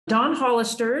Don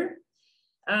Hollister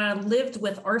lived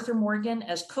with Arthur Morgan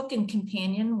as cook and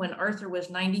companion when Arthur was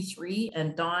 93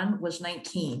 and Don was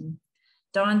 19.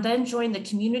 Don then joined the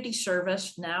community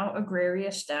service, now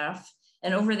Agraria staff,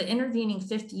 and over the intervening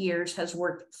 50 years has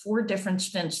worked 4 different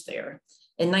stints there.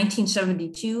 In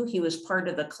 1972, he was part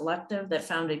of the collective that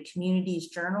founded Communitas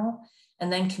Journal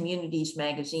and then Communities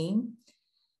Magazine.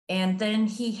 And then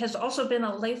he has also been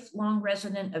a lifelong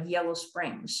resident of Yellow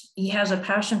Springs. He has a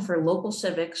passion for local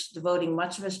civics, devoting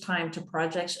much of his time to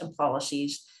projects and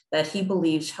policies that he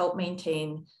believes help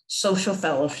maintain social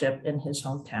fellowship in his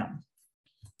hometown.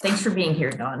 Thanks for being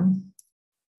here, Don.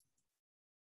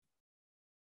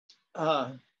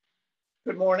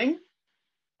 Good morning.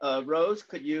 Rose,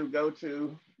 could you go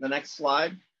to the next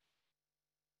slide?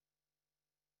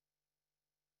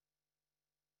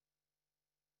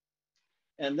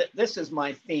 And this is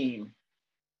my theme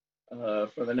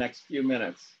for the next few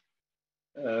minutes.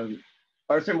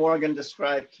 Arthur Morgan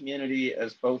described community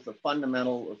as both a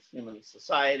fundamental of human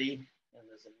society and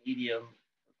as a medium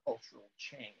for cultural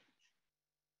change.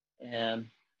 And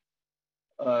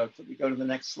could we go to the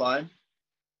next slide?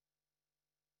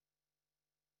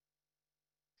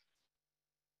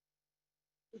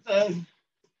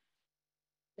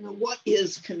 What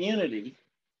is community?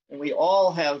 And we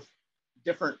all have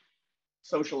different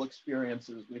social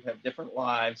experiences. We have different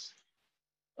lives.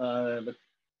 But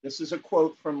this is a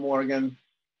quote from Morgan: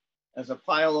 as a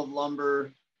pile of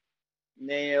lumber,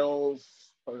 nails,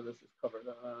 part of this is covered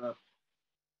up.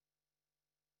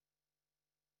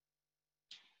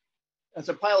 As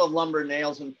a pile of lumber,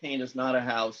 nails, and paint is not a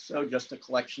house, so just a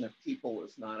collection of people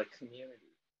is not a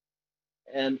community.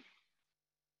 And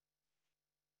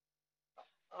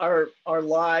our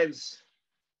lives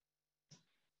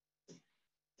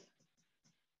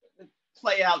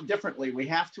play out differently. We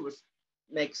have to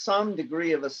make some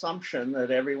degree of assumption that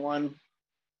everyone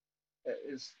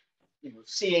is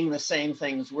seeing the same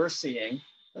things we're seeing,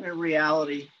 but in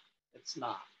reality, it's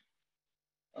not.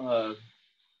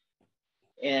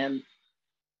 And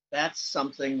that's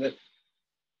something that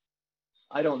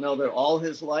I don't know that all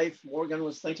his life Morgan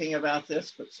was thinking about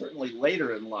this, but certainly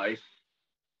later in life,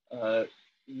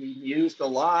 he mused a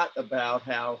lot about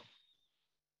how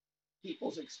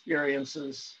people's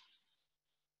experiences,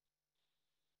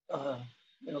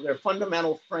 their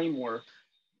fundamental framework,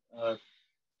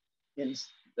 in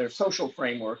their social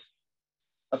framework,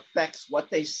 affects what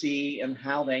they see and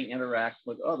how they interact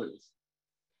with others.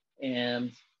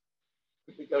 And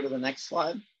if we go to the next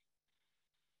slide.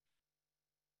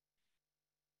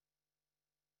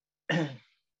 If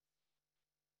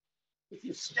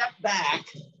you step back,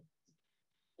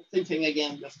 thinking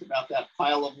again just about that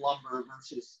pile of lumber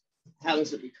versus how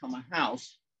does it become a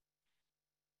house?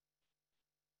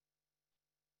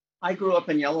 I grew up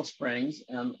in Yellow Springs,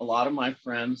 and a lot of my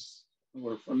friends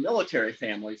were from military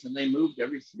families, and they moved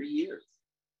every 3 years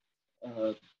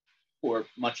for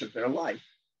much of their life.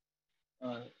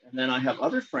 And then I have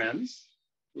other friends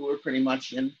who were pretty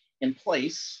much in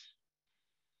place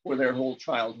for their whole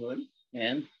childhood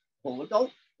and whole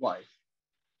adult life.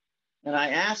 And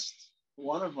I asked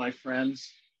one of my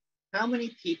friends, how many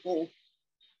people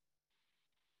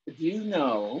do you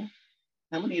know,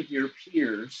 how many of your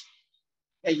peers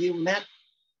have you met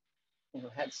or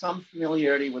had some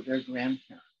familiarity with their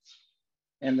grandparents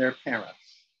and their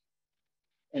parents?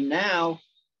 And now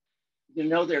you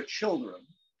know their children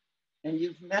and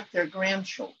you've met their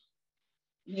grandchildren.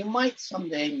 You might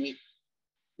someday meet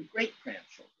the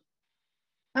great-grandchildren.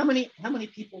 How many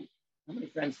people, how many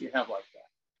friends do you have like that?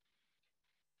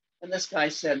 And this guy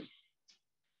said,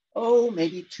 oh,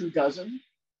 maybe 2 dozen.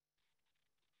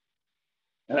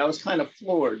 And I was kind of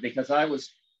floored because I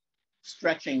was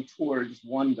stretching towards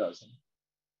 1 dozen.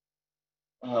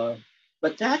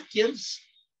 But that gives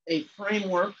a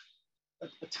framework,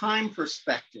 a time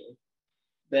perspective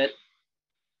that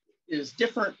is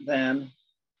different than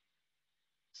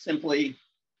simply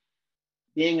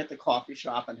being at the coffee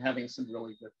shop and having some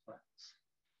really good friends.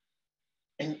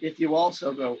 And if you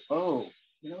also go, oh,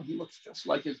 he looks just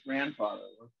like his grandfather,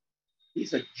 or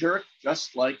he's a jerk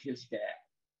just like his dad,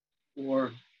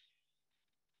 or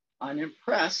I'm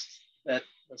impressed that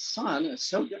the son is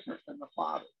so different than the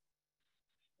father.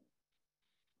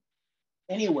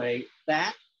 Anyway,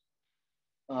 that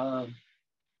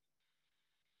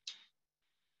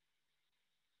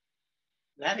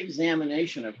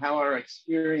examination of how our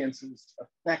experiences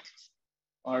affect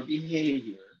our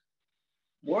behavior,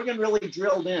 Morgan really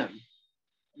drilled in.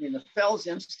 I mean, the Fels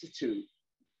Institute,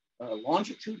 a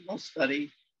longitudinal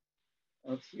study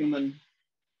of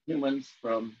humans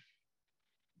from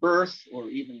birth or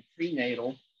even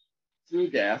prenatal through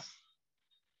death,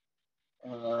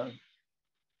 that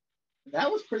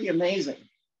was pretty amazing.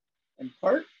 And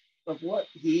part of what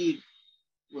he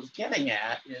was getting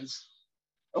at is,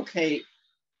 okay,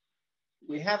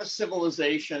 we have a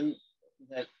civilization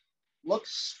that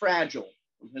looks fragile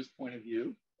from his point of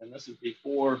view, and this is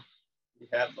before we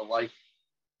have the life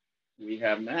we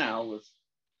have now with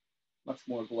much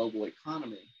more global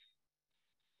economy.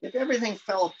 If everything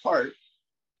fell apart,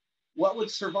 what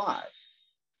would survive?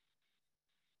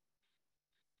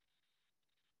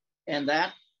 And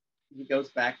that he goes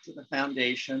back to the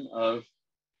foundation of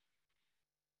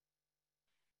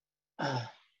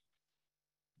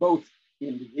both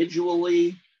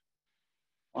individually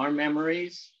our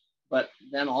memories, but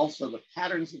then also the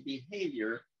patterns of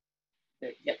behavior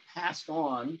that get passed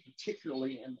on,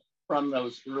 particularly from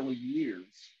those early years.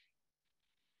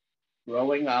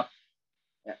 Growing up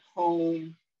at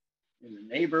home, in the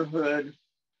neighborhood,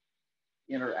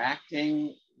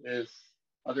 interacting with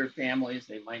other families.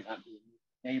 They might not be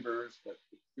neighbors, but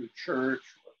through church.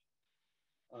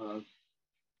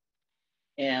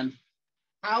 And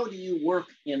how do you work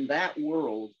in that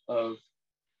world of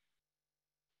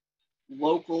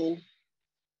local,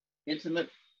 intimate,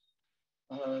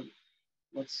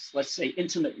 let's say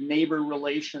intimate neighbor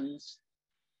relations?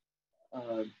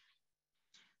 And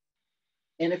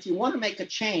if you want to make a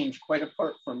change, quite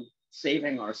apart from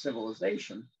saving our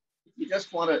civilization, if you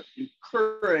just want to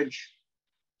encourage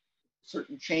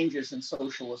certain changes in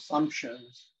social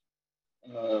assumptions,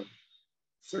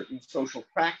 certain social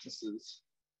practices,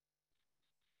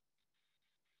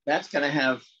 that's going to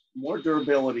have more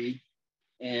durability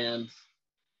and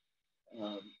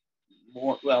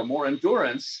more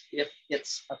endurance if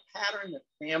it's a pattern that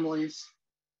families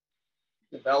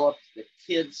develop, that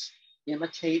kids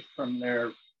imitate from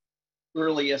their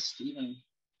earliest, even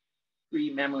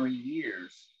pre-memory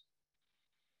years.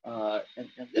 And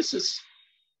this is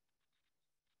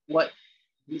what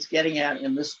he's getting at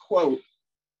in this quote.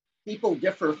 People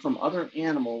differ from other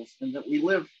animals in that we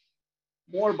live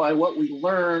more by what we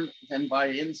learn than by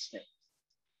instinct.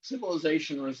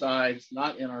 Civilization resides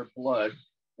not in our blood,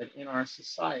 but in our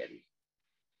society.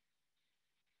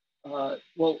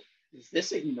 Well, is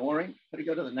this ignoring? Could I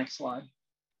go to the next slide?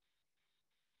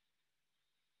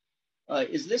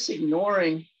 Is this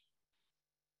ignoring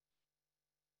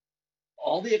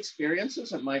all the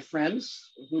experiences of my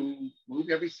friends who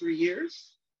moved every 3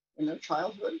 years in their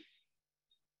childhood?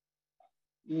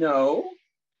 No,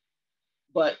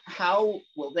 but how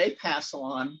will they pass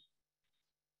on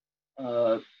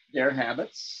their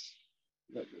habits,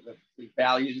 the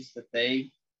values that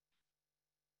they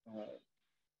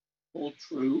hold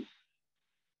true?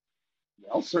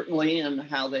 Well, certainly in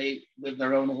how they live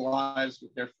their own lives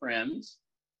with their friends,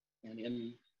 and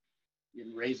in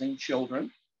raising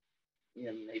children,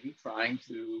 in maybe trying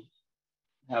to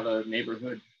have a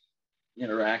neighborhood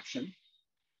interaction.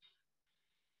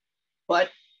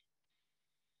 But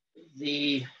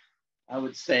the, I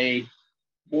would say,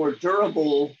 more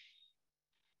durable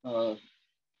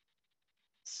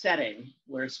setting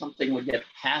where something would get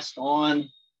passed on,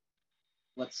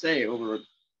 let's say over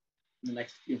the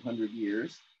next few hundred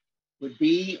years, would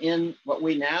be in what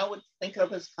we now would think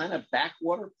of as kind of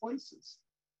backwater places.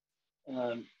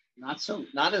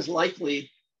 Not as likely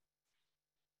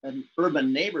an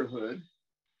urban neighborhood,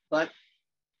 but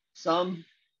some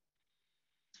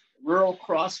rural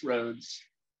crossroads,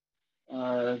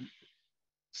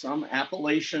 some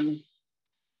Appalachian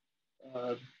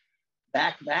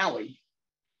back valley,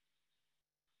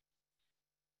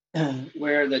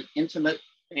 where the intimate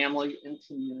family and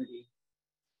community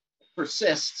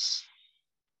persists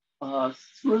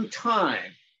through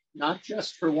time, not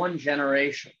just for one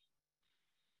generation.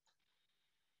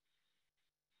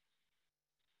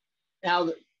 Now,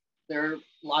 there are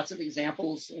lots of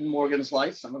examples in Morgan's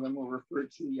life. Some of them were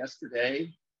referred to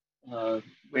yesterday,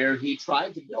 where he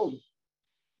tried to build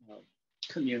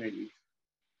community.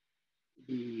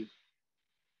 The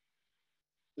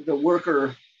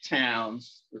worker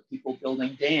towns, the people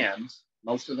building dams,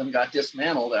 most of them got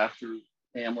dismantled after the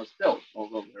dam was built,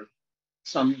 although there are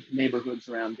some neighborhoods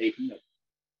around Dayton that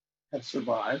have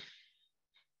survived.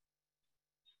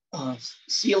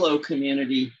 Silo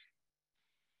community,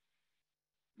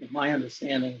 in my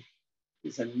understanding,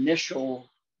 his initial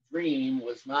dream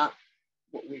was not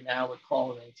what we now would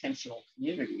call an intentional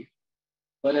community,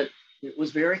 but it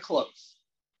was very close.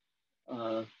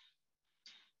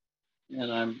 And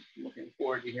I'm looking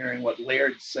forward to hearing what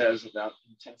Laird says about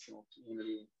intentional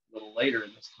community a little later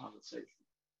in this conversation.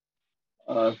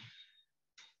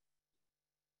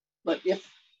 But if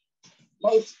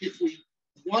we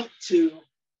want to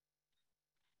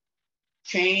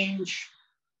change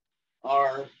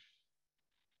our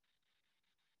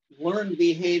learned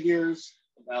behaviors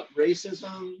about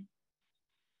racism,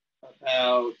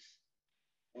 about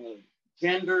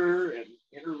gender and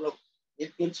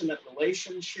intimate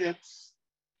relationships,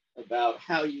 about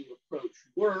how you approach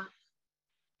work,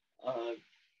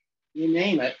 you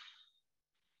name it.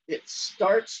 It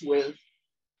starts with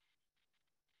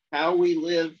how we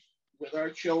live with our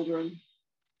children,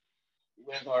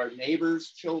 with our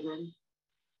neighbors' children,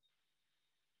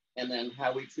 and then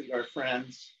how we treat our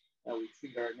friends, how we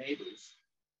treat our neighbors.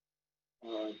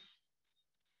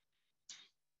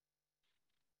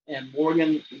 And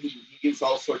Morgan, he used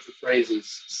all sorts of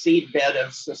phrases, seedbed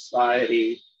of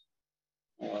society.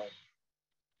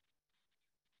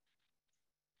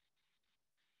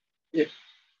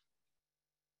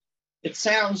 It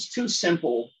sounds too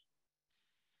simple,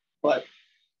 but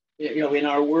in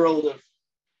our world of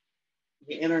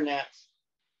the internet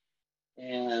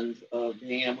and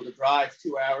being able to drive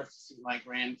 2 hours to see my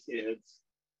grandkids,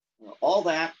 all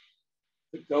that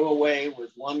could go away with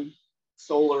one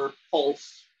solar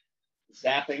pulse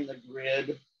zapping the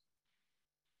grid.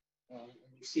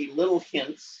 You see little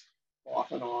hints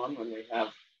off and on when we have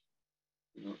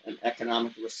an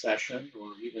economic recession or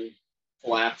even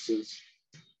collapses.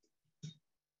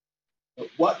 But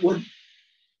what would,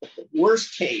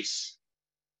 worst case,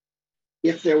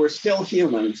 if there were still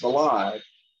humans alive,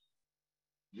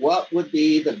 what would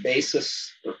be the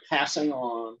basis for passing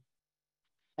on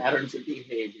patterns of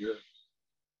behavior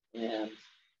and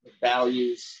the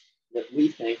values that we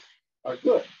think are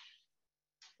good?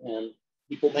 And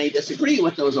people may disagree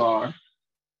what those are,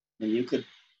 and you could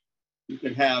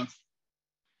have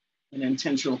an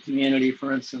intentional community,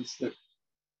 for instance, that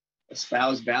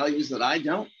espouse values that I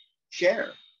don't share,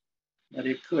 that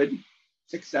it could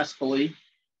successfully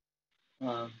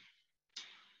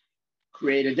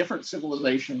create a different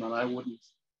civilization that I wouldn't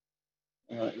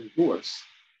endorse.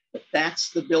 But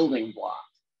that's the building block.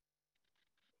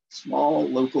 Small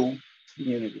local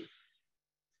community.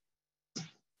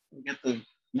 We'll get the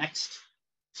next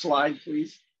slide,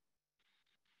 please.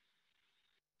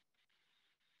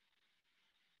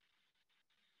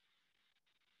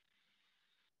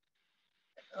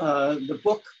 The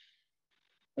book,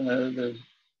 The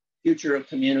Future of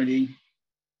Community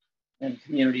and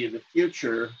Community of the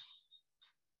Future,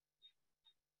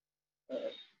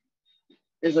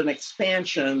 is an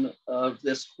expansion of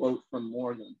this quote from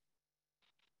Morgan.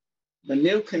 The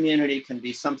new community can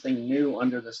be something new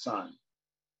under the sun.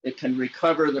 It can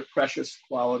recover the precious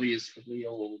qualities of the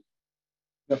old,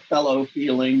 the fellow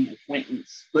feeling,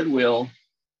 acquaintance, goodwill,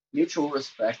 mutual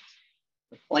respect,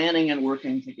 the planning and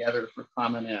working together for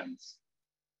common ends.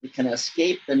 It can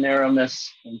escape the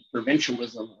narrowness and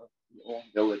provincialism of the old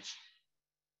village.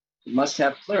 It must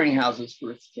have clearinghouses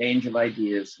for exchange of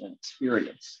ideas and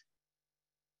experience.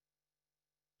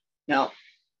 Now,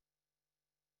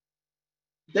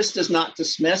 this does not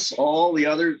dismiss all the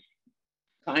other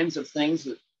kinds of things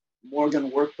that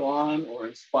Morgan worked on or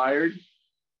inspired.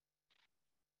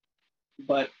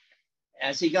 But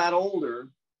as he got older,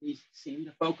 he seemed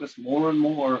to focus more and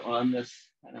more on this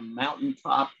kind of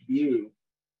mountaintop view.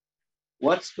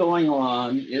 What's going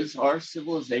on? Is our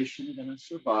civilization going to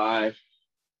survive?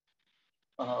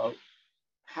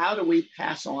 How do we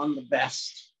pass on the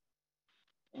best?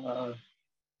 And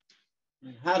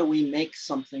how do we make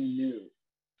something new?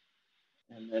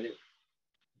 And that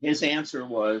his answer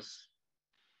was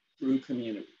through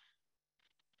community.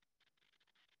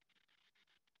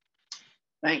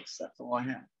 Thanks, that's all I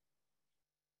have.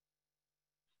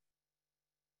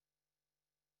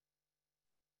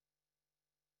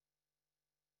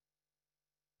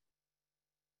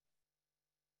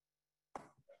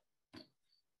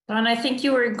 Don, I think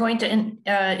you were going to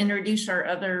introduce our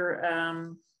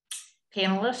other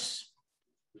panelists.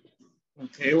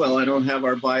 Okay, well, I don't have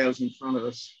our bios in front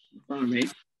of me,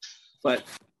 but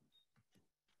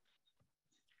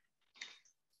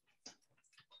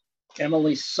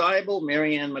Emily Seibel,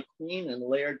 Marianne MacQueen, and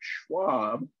Laird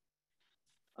Schaub.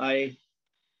 I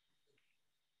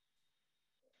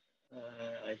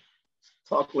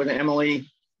talk with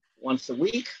Emily once a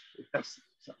week because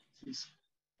she's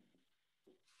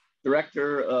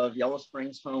director of Yellow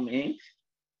Springs Home, Inc.,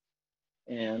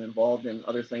 and involved in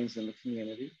other things in the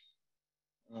community.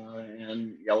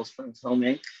 And Yellow Springs Home,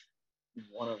 Inc.,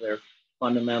 one of their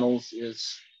fundamentals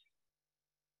is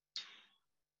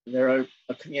they're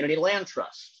a community land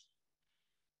trust.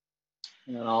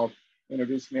 And I'll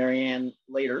introduce Marianne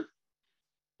later.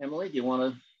 Emily, do you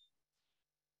want to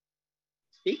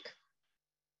speak?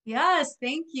 Yes,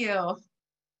 thank you.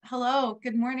 Hello,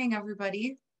 good morning,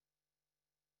 everybody.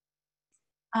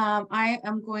 I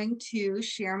am going to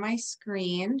share my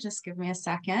screen. Just give me a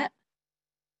second.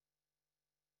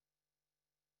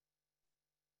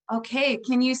 Okay,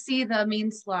 can you see the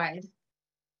main slide?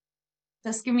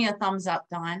 Just give me a thumbs up,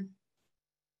 Dawn.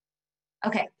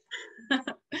 Okay,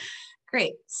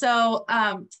 great. So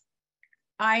I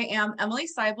am Emily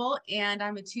Seibel, and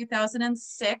I'm a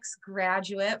 2006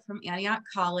 graduate from Antioch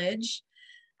College.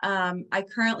 I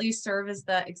currently serve as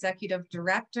the executive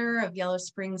director of Yellow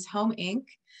Springs Home Inc.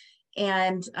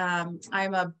 And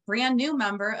I'm a brand new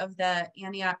member of the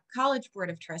Antioch College Board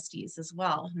of Trustees as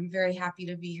well. I'm very happy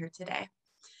to be here today.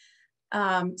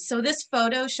 So this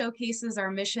photo showcases our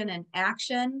mission in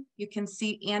action. You can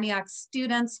see Antioch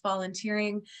students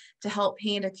volunteering to help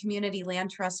paint a community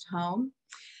land trust home.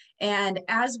 And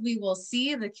as we will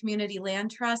see, the Community Land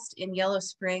Trust in Yellow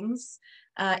Springs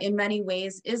in many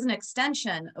ways is an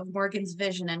extension of Morgan's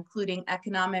vision, including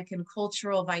economic and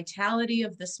cultural vitality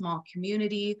of the small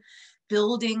community,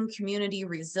 building community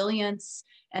resilience,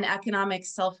 and economic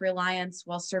self-reliance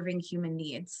while serving human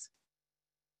needs.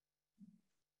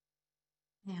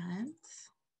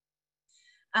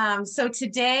 And so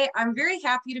today, I'm very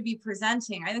happy to be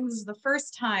presenting. I think this is the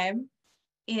first time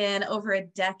in over a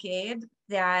decade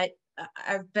that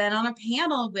I've been on a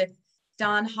panel with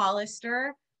Don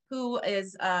Hollister, who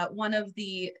is one of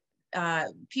the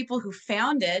people who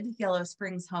founded Yellow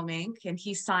Springs Home Inc. And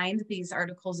he signed these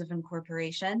articles of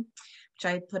incorporation, which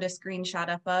I put a screenshot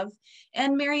up of,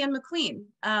 and Marianne MacQueen,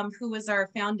 who was our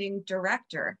founding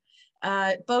director.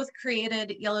 Both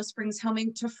created Yellow Springs Home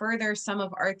Inc. to further some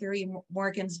of Arthur E.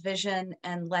 Morgan's vision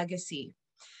and legacy.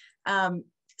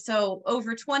 So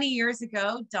over 20 years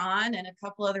ago, Don and a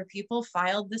couple other people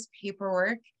filed this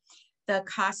paperwork. The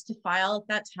cost to file at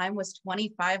that time was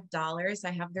 $25.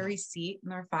 I have the receipt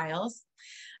in our files.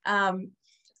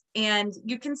 And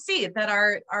you can see that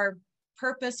our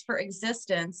purpose for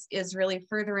existence is really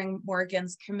furthering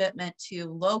Morgan's commitment to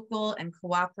local and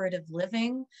cooperative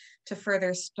living, to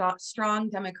further strong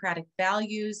democratic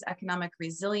values, economic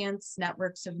resilience,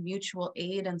 networks of mutual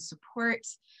aid and support,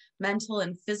 mental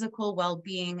and physical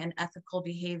well-being, and ethical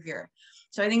behavior.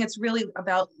 So I think it's really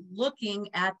about looking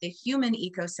at the human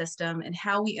ecosystem and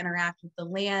how we interact with the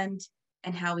land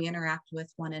and how we interact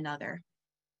with one another.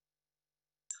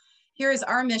 Here is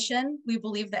our mission. We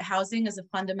believe that housing is a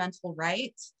fundamental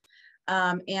right,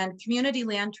 and community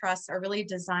land trusts are really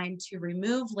designed to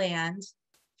remove land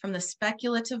from the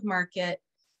speculative market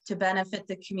to benefit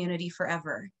the community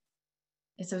forever.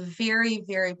 It's a very,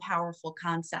 very powerful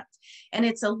concept. And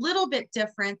it's a little bit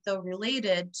different, though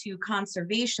related to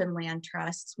conservation land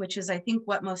trusts, which is, I think,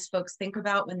 what most folks think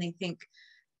about when they think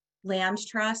land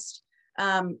trust,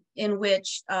 in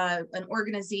which an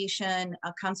organization,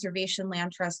 a conservation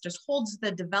land trust, just holds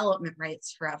the development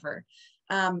rights forever.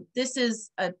 This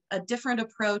is a different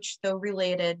approach, though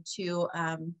related to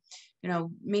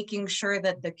making sure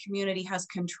that the community has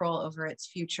control over its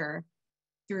future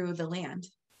through the land.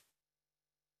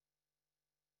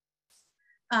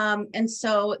 And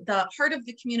so the heart of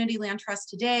the Community Land Trust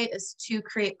today is to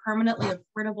create permanently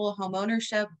affordable home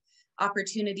ownership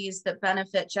opportunities that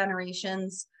benefit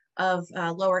generations of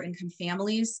lower income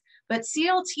families. But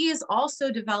CLTs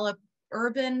also develop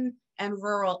urban and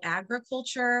rural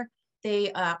agriculture.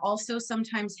 They also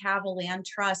sometimes have a land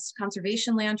trust,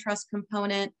 conservation land trust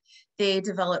component. They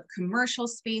develop commercial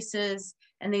spaces,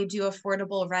 and they do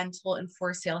affordable rental and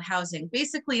for sale housing.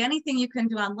 Basically anything you can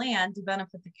do on land to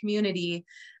benefit the community,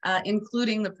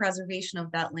 including the preservation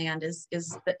of that land, is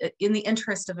in the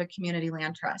interest of a community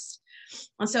land trust.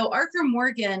 And so Arthur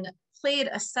Morgan played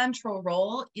a central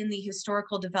role in the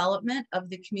historical development of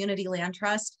the Community Land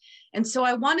Trust. And so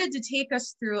I wanted to take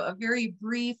us through a very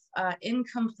brief,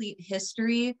 incomplete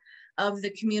history of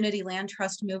the Community Land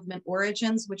Trust movement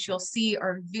origins, which you'll see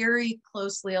are very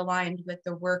closely aligned with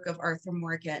the work of Arthur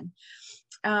Morgan.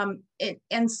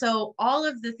 And so all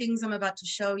of the things I'm about to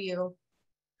show you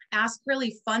ask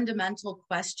really fundamental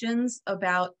questions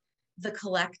about the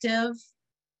collective,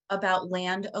 about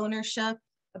land ownership,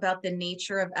 about the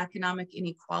nature of economic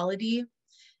inequality,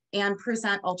 and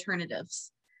present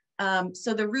alternatives.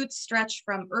 So the roots stretch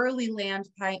from early land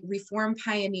reform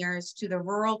pioneers to the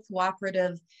rural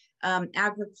cooperative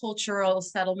agricultural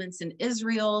settlements in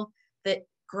Israel, the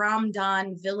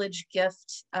Gramdan village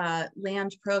gift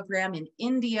land program in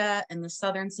India, and the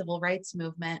Southern Civil Rights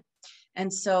Movement.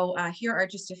 And so here are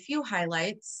just a few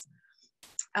highlights.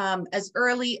 As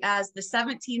early as the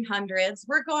 1700s,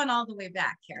 we're going all the way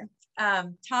back here.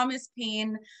 Thomas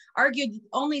Paine argued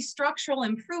only structural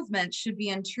improvements should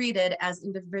be treated as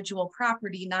individual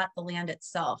property, not the land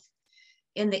itself.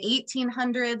 In the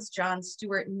 1800s, John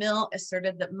Stuart Mill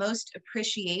asserted that most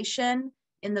appreciation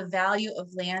in the value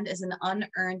of land is an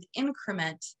unearned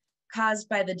increment caused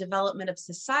by the development of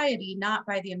society, not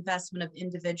by the investment of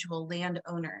individual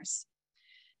landowners.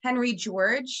 Henry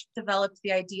George developed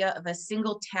the idea of a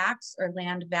single tax or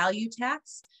land value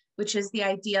tax, which is the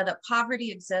idea that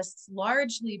poverty exists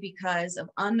largely because of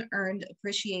unearned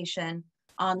appreciation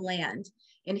on land.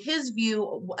 In his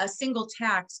view, a single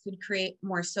tax could create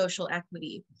more social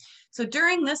equity. So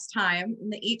during this time, in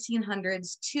the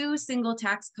 1800s, 2 single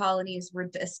tax colonies were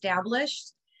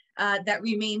established that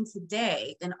remain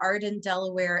today in Arden,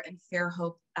 Delaware, and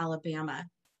Fairhope, Alabama.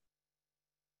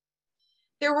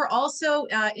 There were also,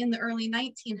 in the early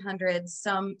 1900s,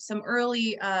 some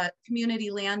early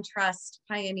community land trust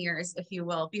pioneers, if you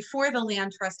will, before the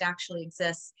land trust actually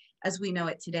exists as we know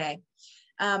it today.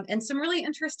 And some really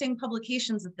interesting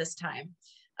publications at this time.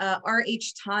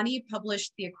 R.H. Tawney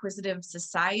published The Acquisitive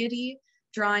Society,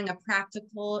 drawing a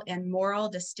practical and moral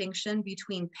distinction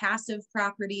between passive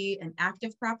property and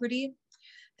active property.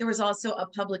 There was also a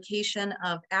publication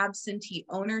of absentee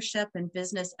ownership and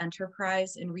business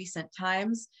enterprise in recent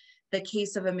times, The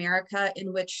Case of America,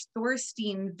 in which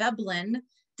Thorstein Veblen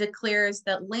declares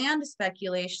that land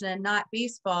speculation and not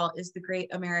baseball is the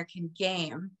great American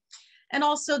game. And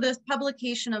also the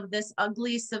publication of This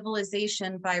Ugly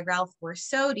Civilization by Ralph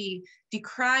Borsodi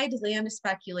decried land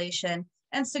speculation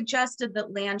and suggested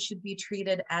that land should be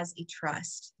treated as a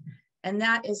trust. And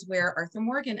that is where Arthur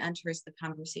Morgan enters the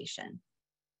conversation.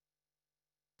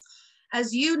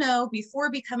 As you know,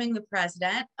 before becoming the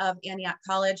president of Antioch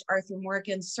College, Arthur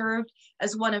Morgan served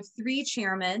as one of 3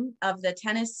 chairmen of the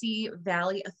Tennessee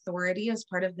Valley Authority as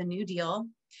part of the New Deal.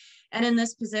 And in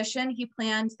this position, he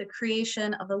planned the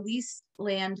creation of a leased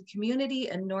land community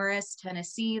in Norris,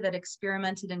 Tennessee that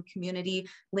experimented in community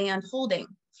land holding.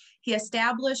 He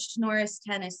established Norris,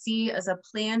 Tennessee as a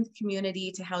planned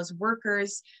community to house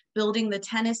workers building the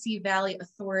Tennessee Valley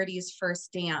Authority's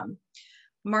first dam.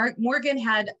 Morgan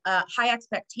had high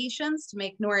expectations to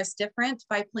make Norris different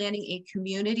by planning a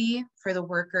community for the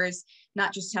workers,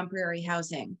 not just temporary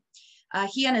housing.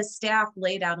 He and his staff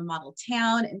laid out a model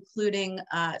town, including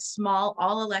small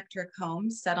all-electric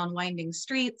homes set on winding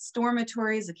streets,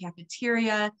 dormitories, a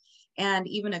cafeteria, and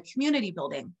even a community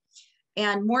building.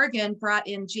 And Morgan brought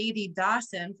in J.D.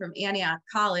 Dawson from Antioch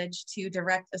College to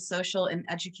direct a social and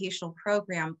educational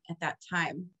program at that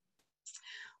time.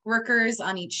 Workers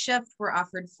on each shift were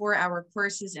offered 4-hour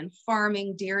courses in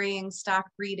farming, dairying, stock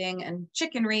breeding, and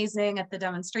chicken raising at the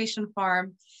demonstration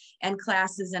farm, and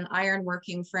classes in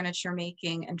ironworking, furniture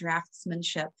making, and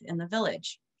draftsmanship in the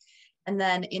village. And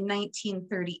then in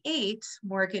 1938,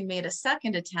 Morgan made a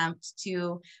second attempt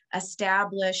to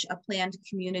establish a planned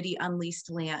community on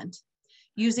leased land.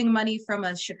 Using money from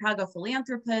a Chicago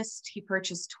philanthropist, he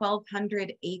purchased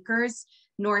 1,200 acres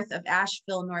north of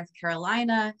Asheville, North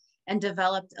Carolina, and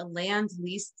developed a land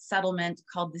lease settlement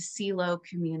called the Silo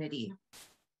Community.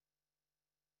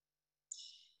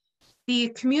 The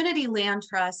Community Land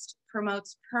Trust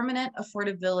promotes permanent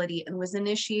affordability and was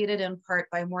initiated in part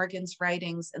by Morgan's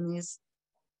writings in these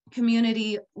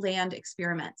community land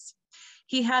experiments.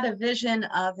 He had a vision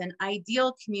of an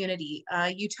ideal community,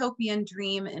 a utopian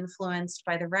dream influenced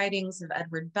by the writings of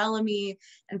Edward Bellamy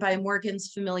and by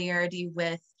Morgan's familiarity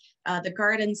with the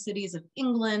garden cities of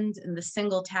England and the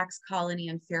single tax colony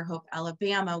in Fairhope,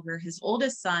 Alabama, where his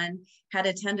oldest son had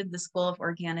attended the School of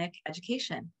Organic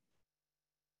Education.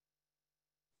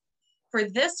 For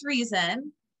this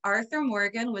reason, Arthur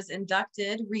Morgan was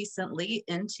inducted recently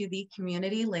into the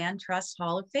Community Land Trust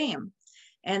Hall of Fame.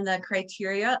 And the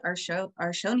criteria are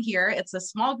shown here. It's a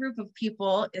small group of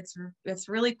people. It's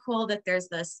really cool that there's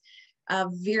this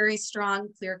very strong,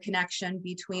 clear connection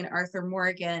between Arthur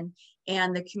Morgan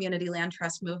and the Community Land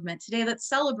Trust movement today that's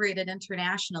celebrated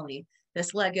internationally,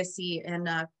 this legacy, and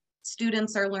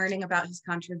students are learning about his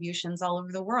contributions all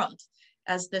over the world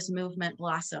as this movement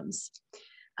blossoms.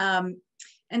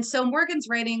 And so Morgan's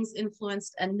writings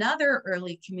influenced another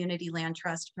early community land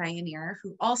trust pioneer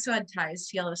who also had ties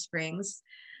to Yellow Springs,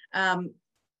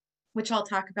 which I'll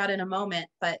talk about in a moment.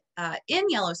 But in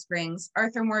Yellow Springs,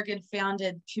 Arthur Morgan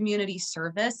founded Community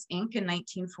Service, Inc. in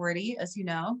 1940, as you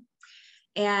know.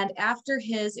 And after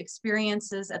his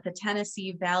experiences at the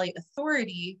Tennessee Valley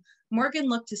Authority, Morgan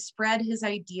looked to spread his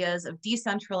ideas of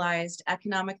decentralized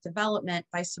economic development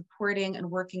by supporting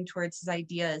and working towards his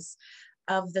ideas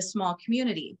of the small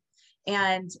community.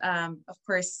 And of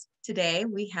course, today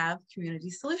we have Community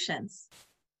Solutions.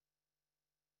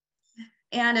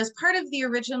 And as part of the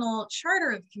original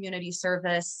charter of Community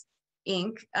Service,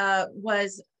 Inc.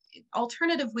 Was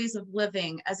alternative ways of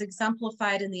living as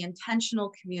exemplified in the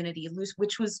intentional community,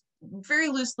 which was very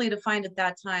loosely defined at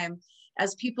that time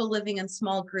as people living in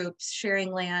small groups,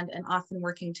 sharing land, and often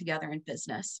working together in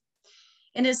business.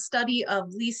 In his study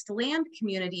of leased land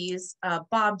communities,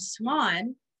 Bob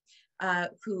Swan,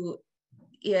 who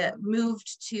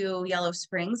moved to Yellow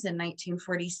Springs in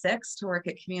 1946 to work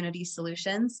at Community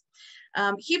Solutions,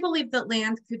 he believed that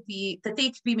they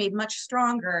could be made much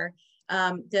stronger,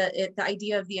 the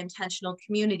idea of the intentional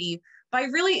community, by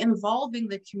really involving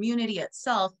the community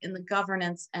itself in the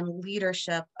governance and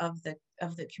leadership of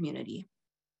the community.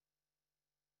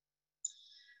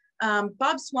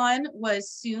 Bob Swan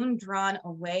was soon drawn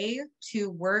away to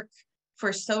work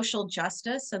for social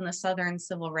justice in the Southern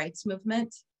Civil Rights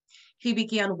Movement. He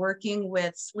began working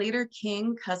with Slater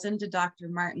King, cousin to Dr.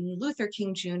 Martin Luther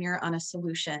King Jr., on a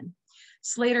solution.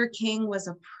 Slater King was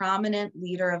a prominent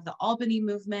leader of the Albany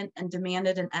movement and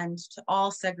demanded an end to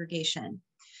all segregation.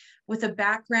 With a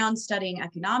background studying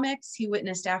economics, he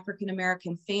witnessed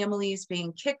African-American families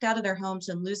being kicked out of their homes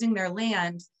and losing their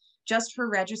land just for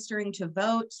registering to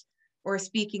vote or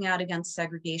speaking out against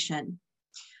segregation.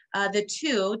 The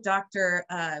two,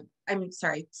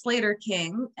 Slater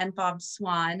King and Bob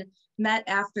Swan, met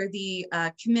after the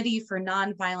Committee for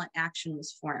Nonviolent Action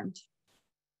was formed.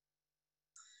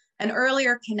 An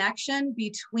earlier connection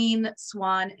between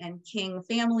Swan and King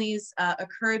families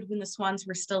occurred when the Swans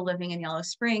were still living in Yellow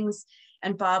Springs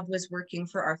and Bob was working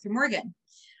for Arthur Morgan.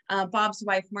 Bob's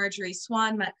wife, Marjorie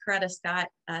Swan, met Coretta Scott,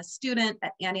 a student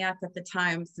at Antioch at the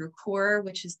time, through CORE,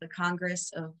 which is the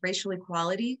Congress of Racial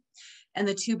Equality, and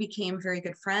the two became very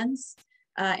good friends.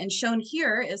 And shown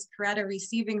here is Coretta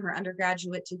receiving her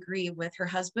undergraduate degree with her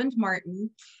husband, Martin,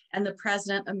 and the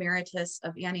president emeritus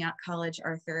of Antioch College,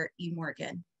 Arthur E.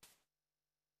 Morgan.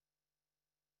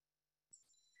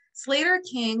 Slater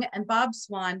King and Bob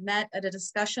Swan met at a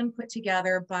discussion put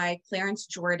together by Clarence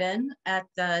Jordan at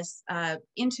the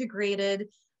Integrated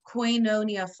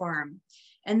Koinonia Farm.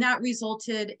 And that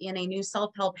resulted in a new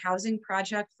self-help housing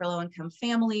project for low-income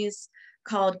families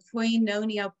called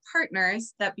Koinonia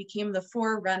Partners that became the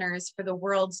forerunners for the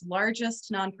world's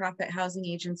largest nonprofit housing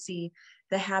agency,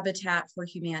 the Habitat for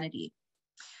Humanity.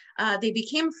 They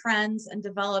became friends and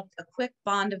developed a quick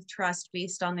bond of trust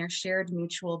based on their shared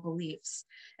mutual beliefs.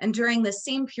 And during the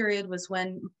same period was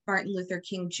when Martin Luther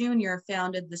King Jr.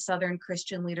 founded the Southern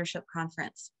Christian Leadership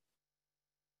Conference.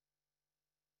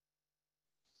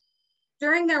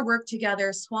 During their work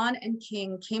together, Swan and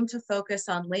King came to focus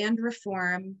on land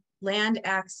reform, land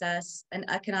access, and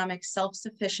economic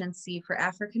self-sufficiency for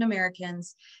African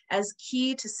Americans as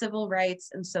key to civil rights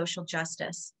and social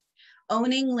justice.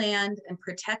 Owning land and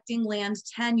protecting land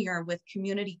tenure with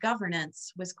community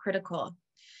governance was critical.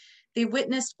 They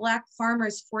witnessed Black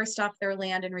farmers forced off their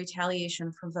land in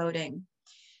retaliation for voting.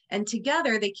 And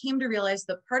together they came to realize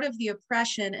that part of the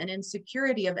oppression and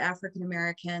insecurity of African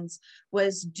Americans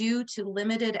was due to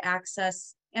limited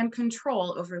access and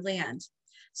control over land.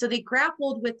 So they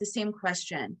grappled with the same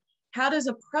question: how does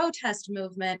a protest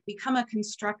movement become a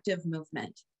constructive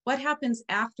movement? What happens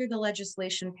after the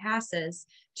legislation passes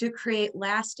to create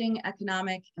lasting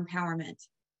economic empowerment?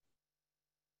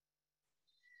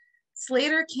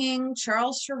 Slater King,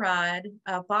 Charles Sherrod,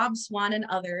 Bob Swan, and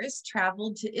others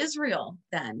traveled to Israel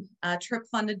then, a trip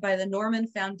funded by the Norman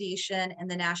Foundation and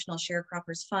the National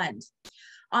Sharecroppers Fund.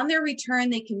 On their return,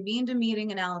 they convened a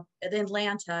meeting in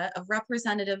Atlanta of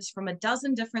representatives from a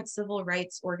dozen different civil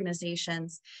rights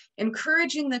organizations,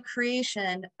 encouraging the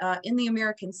creation in the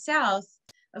American South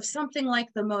of something like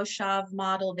the Moshav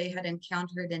model they had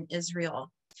encountered in Israel.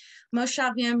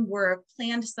 Moshavim were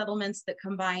planned settlements that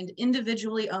combined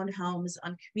individually owned homes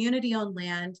on community-owned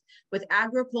land with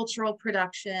agricultural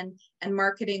production and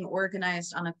marketing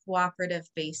organized on a cooperative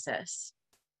basis.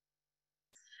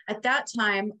 At that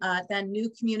time, then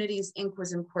New Communities, Inc.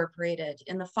 was incorporated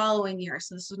in the following year.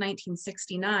 So this was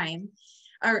 1969.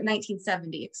 Or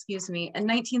 1970, excuse me. And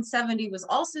 1970 was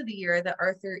also the year that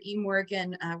Arthur E.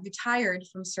 Morgan retired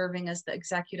from serving as the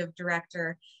executive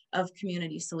director of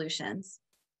Community Solutions.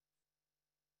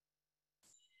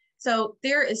 So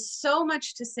there is so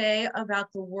much to say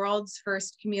about the world's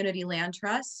first community land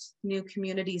trust, New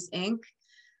Communities, Inc.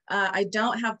 I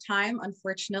don't have time,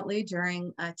 unfortunately,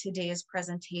 during today's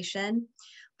presentation,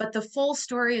 but the full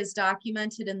story is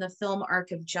documented in the film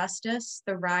Arc of Justice,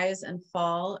 The Rise and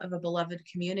Fall of a Beloved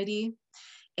Community,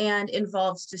 and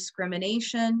involves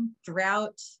discrimination,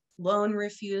 drought, loan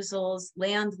refusals,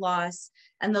 land loss,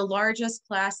 and the largest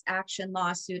class action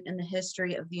lawsuit in the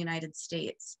history of the United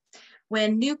States.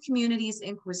 When New Communities,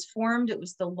 Inc. was formed, it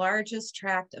was the largest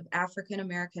tract of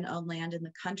African-American owned land in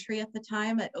the country at the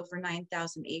time at over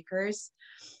 9,000 acres.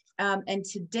 And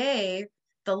today,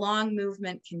 the long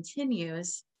movement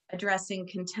continues addressing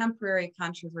contemporary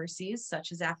controversies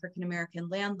such as African American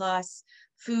land loss,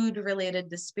 food-related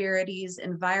disparities,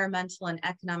 environmental and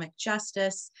economic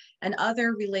justice, and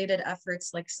other related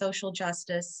efforts like social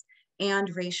justice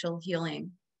and racial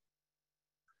healing.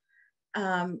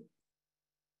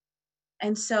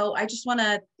 And so I just want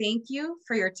to thank you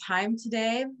for your time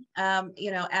today.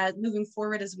 As moving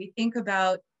forward, as we think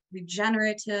about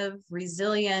regenerative,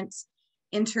 resilient,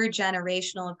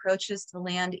 intergenerational approaches to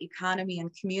land, economy, and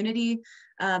community,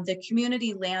 the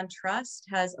Community Land Trust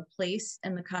has a place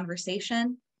in the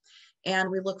conversation. And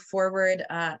we look forward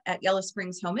at Yellow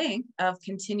Springs Home Inc. of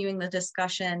continuing the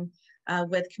discussion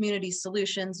with Community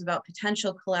Solutions about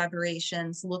potential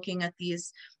collaborations, looking at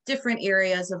these different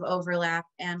areas of overlap.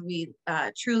 And we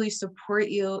truly support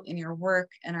you in your work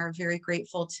and are very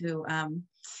grateful to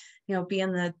be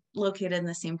located in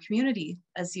the same community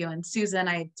as you. And Susan,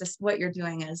 what you're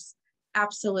doing is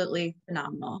absolutely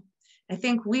phenomenal. I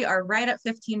think we are right at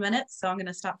 15 minutes, so I'm going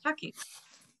to stop talking.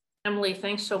 Emily,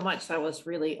 thanks so much. That was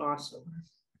really awesome.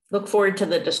 Look forward to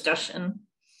the discussion.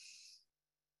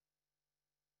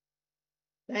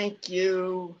 Thank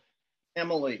you,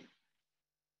 Emily.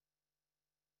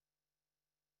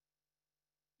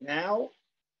 Now,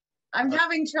 I'm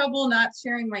having trouble not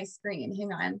sharing my screen.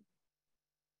 Hang on.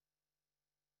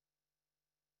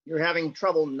 You're having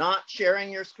trouble not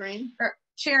sharing your screen? Or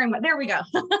sharing, there we go.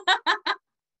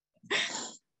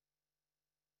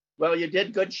 Well, you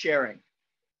did good sharing.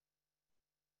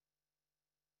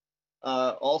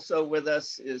 Also with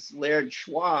us is Laird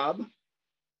Schaub.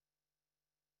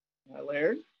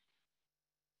 Laird.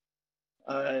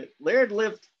 Laird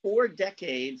lived 4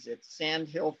 decades at Sand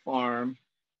Hill Farm,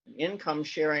 an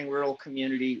income-sharing rural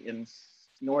community in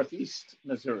Northeast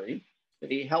Missouri that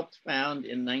he helped found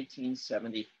in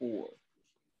 1974.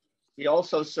 He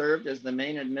also served as the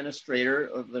main administrator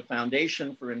of the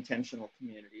Foundation for Intentional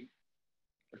Community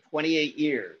for 28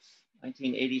 years,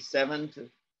 1987 to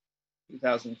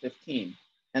 2015,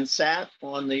 and sat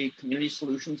on the Community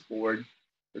Solutions Board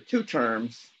for 2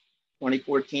 terms,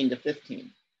 2014 to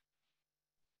 15.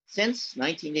 Since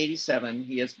 1987,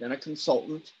 he has been a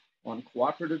consultant on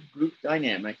cooperative group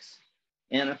dynamics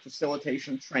and a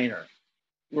facilitation trainer,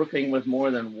 working with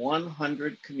more than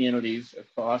 100 communities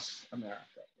across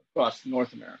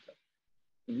North America.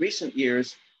 In recent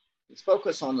years, his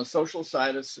focus on the social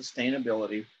side of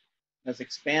sustainability has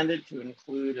expanded to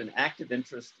include an active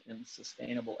interest in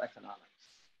sustainable economics.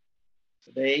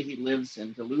 Today, he lives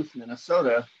in Duluth,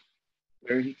 Minnesota,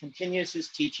 where he continues his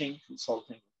teaching,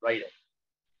 consulting, and writing.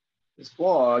 His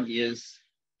blog is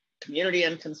Community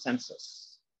and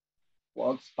Consensus,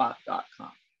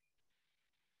 blogspot.com.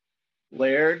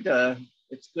 Laird,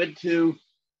 it's good to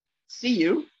see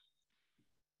you.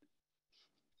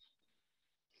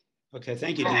 Okay,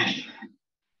 thank you, Dan.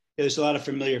 There's a lot of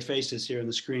familiar faces here on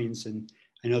the screens, and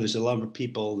I know there's a lot of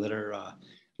people that are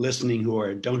listening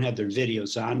who don't have their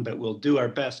videos on, but we'll do our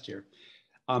best here.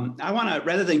 I want to,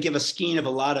 rather than give a skein of a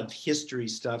lot of history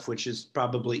stuff, which is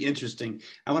probably interesting,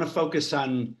 I want to focus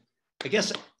on, I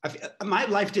guess, my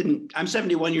life didn't, I'm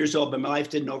 71 years old, but my life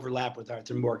didn't overlap with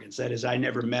Arthur Morgan's. That is, I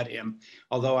never met him,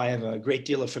 although I have a great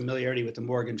deal of familiarity with the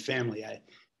Morgan family.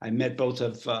 I met both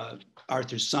of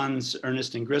Arthur's sons,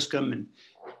 Ernest and Griscom,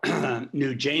 and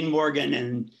knew Jane Morgan,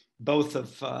 and both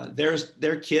of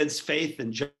their kids, Faith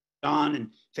and John,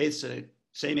 and Faith's the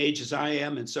same age as I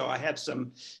am, and so I have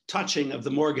some touching of the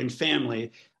Morgan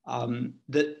family.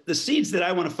 The seeds that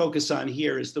I want to focus on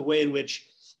here is the way in which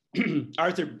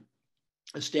Arthur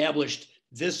established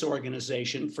this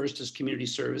organization, first as community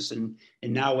service and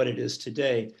now what it is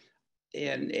today,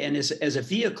 and as a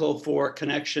vehicle for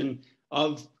connection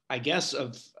of, I guess,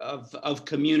 of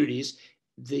communities.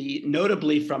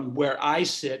 Notably from where I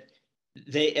sit,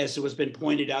 as it was been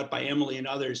pointed out by Emily and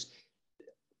others,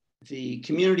 the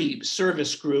community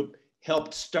service group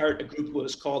helped start a group that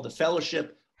was called the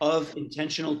Fellowship of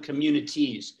Intentional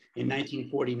Communities in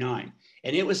 1949.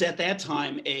 And it was at that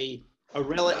time it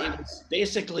was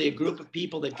basically a group of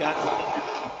people that got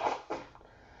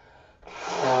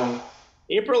together.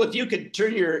 April, if you could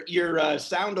turn your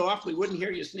sound off, we wouldn't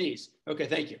hear you sneeze. Okay,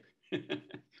 thank you.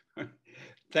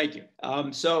 Thank you.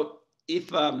 So if,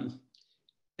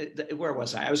 where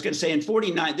was I? I was going to say in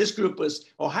 49, this group was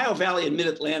Ohio Valley and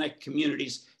Mid-Atlantic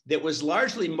communities that was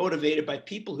largely motivated by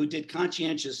people who did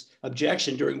conscientious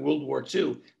objection during World War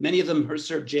II. Many of them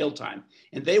served jail time.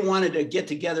 And they wanted to get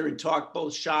together and talk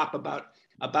both shop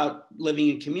about living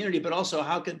in community, but also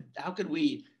how could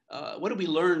we, what did we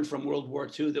learn from World War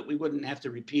II that we wouldn't have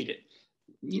to repeat it?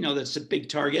 that's a big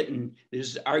target, and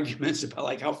there's arguments about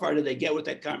like how far did they get with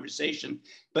that conversation.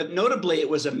 But notably, it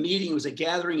was a meeting, it was a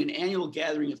gathering, an annual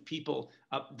gathering of people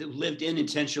that lived in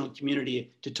intentional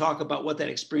community to talk about what that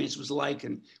experience was like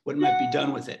and what might be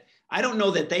done with it. I don't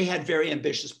know that they had very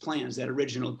ambitious plans, that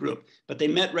original group, but they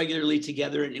met regularly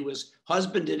together, and it was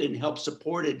husbanded and helped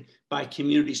supported by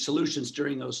community solutions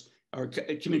during those, or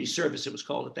community service it was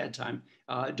called at that time,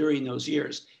 during those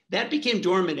years. That became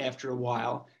dormant after a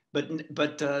while, but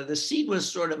the seed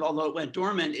was sort of, although it went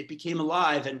dormant, it became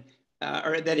alive, and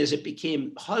or that is, it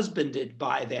became husbanded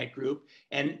by that group.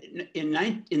 And in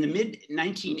the mid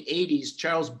 1980s,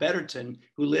 Charles Betterton,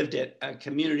 who lived at a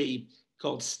community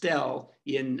called Stell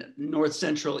in north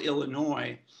central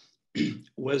Illinois,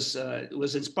 was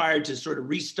inspired to sort of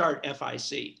restart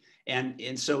FIC.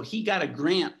 And so he got a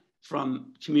grant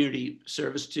from community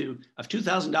service of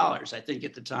 $2,000, I think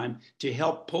at the time, to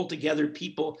help pull together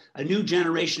people, a new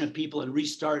generation of people, and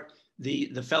restart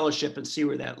the fellowship and see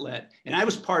where that led. And I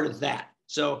was part of that.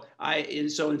 So in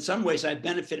some ways I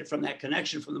benefited from that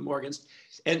connection from the Morgans.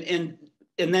 And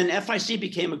then FIC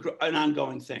became an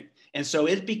ongoing thing. And so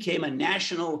it became a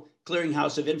national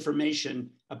clearinghouse of information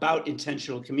about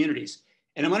intentional communities.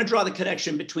 And I want to draw the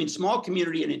connection between small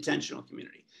community and intentional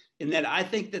community, in that I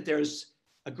think that there's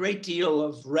a great deal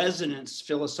of resonance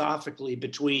philosophically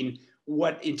between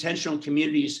what intentional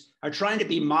communities are trying to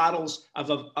be models of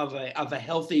a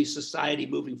healthy society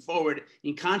moving forward,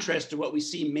 in contrast to what we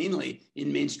see mainly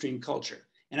in mainstream culture.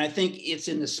 And I think it's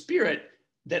in the spirit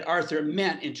that Arthur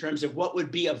meant in terms of what would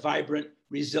be a vibrant,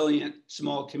 resilient,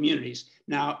 small communities.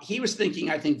 Now, he was thinking,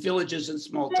 I think, villages and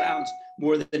small towns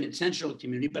more than intentional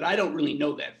community, but I don't really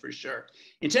know that for sure.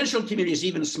 Intentional community is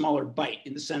even a smaller bite,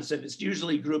 in the sense that it's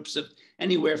usually groups of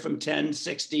anywhere from 10,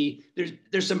 60.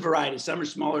 There's some variety. Some are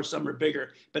smaller, some are bigger,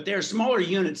 but they're smaller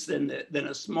units than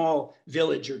a small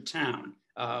village or town.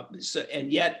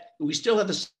 And yet we still have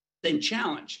the same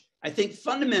challenge. I think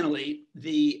fundamentally,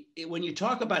 when you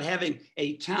talk about having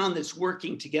a town that's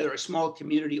working together, a small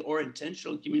community or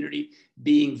intentional community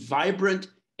being vibrant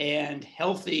and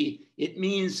healthy, it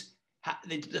means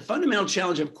the fundamental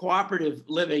challenge of cooperative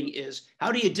living is,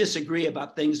 how do you disagree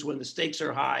about things when the stakes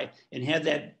are high, and have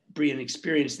that be an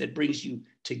experience that brings you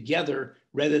together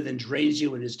rather than drains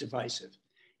you and is divisive.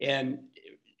 And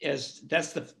as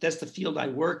that's the field I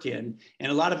work in,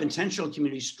 and a lot of intentional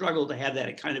communities struggle to have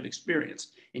that kind of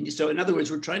experience. And so in other words,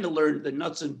 we're trying to learn the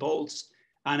nuts and bolts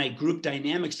on a group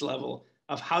dynamics level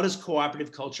of how does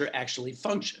cooperative culture actually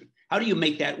function? How do you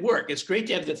make that work? It's great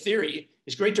to have the theory,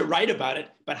 it's great to write about it,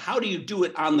 but how do you do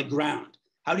it on the ground?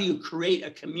 How do you create a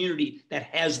community that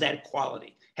has that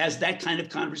quality, has that kind of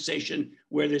conversation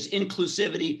where there's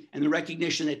inclusivity and the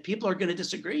recognition that people are going to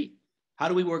disagree? How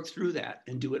do we work through that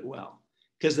and do it well?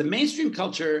 Because the mainstream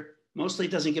culture mostly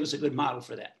doesn't give us a good model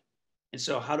for that. And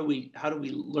so how do we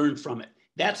learn from it?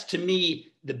 That's, to me,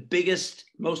 the biggest,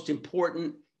 most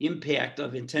important impact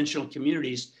of intentional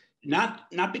communities, not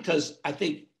because I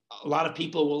think a lot of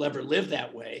people will ever live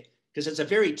that way, because it's a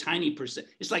very tiny percent.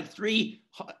 It's like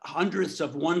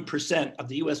 0.03% of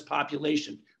the US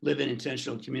population live in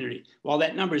intentional community. While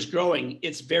that number is growing,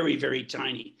 it's very, very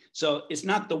tiny. So it's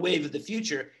not the wave of the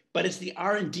future, but it's the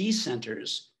R&D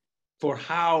centers for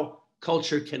how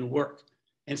culture can work.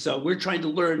 And so we're trying to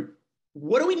learn,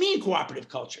 what do we mean cooperative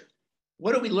culture?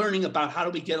 What are we learning about how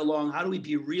do we get along? How do we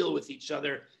be real with each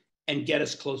other and get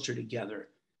us closer together?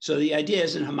 So the idea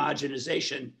isn't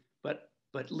homogenization, but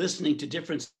listening to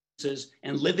differences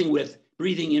and living with,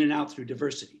 breathing in and out through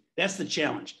diversity. That's the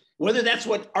challenge. Whether that's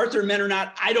what Arthur meant or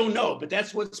not, I don't know, but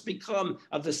that's what's become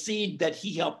of the seed that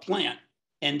he helped plant,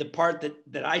 and the part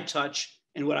that I touch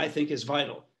and what I think is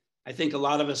vital. I think a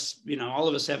lot of us, all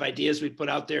of us have ideas we put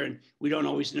out there, and we don't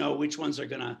always know which ones are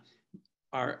gonna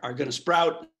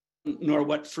sprout, nor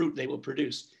what fruit they will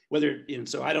produce.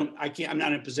 So I'm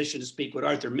not in a position to speak what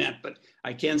Arthur meant, but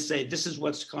I can say this is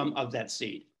what's come of that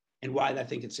seed and why I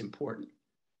think it's important.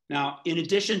 Now, in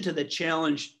addition to the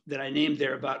challenge that I named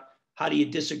there about how do you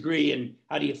disagree and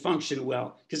how do you function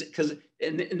well,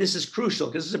 and this is crucial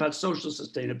because it's about social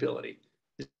sustainability.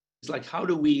 It's like, how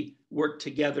do we work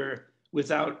together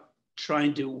without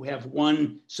trying to have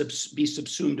one be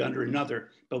subsumed under another,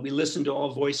 but we listen to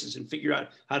all voices and figure out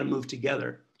how to move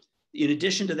together. In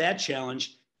addition to that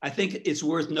challenge, I think it's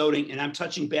worth noting, and I'm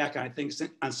touching back, I think,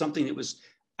 on something that was,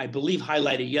 I believe,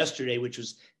 highlighted yesterday, which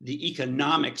was the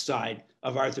economic side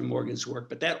of Arthur Morgan's work,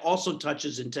 but that also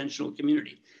touches intentional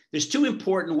community. There's two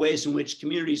important ways in which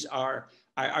communities are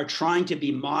trying to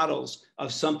be models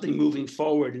of something moving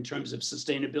forward in terms of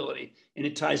sustainability, and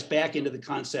it ties back into the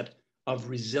concept of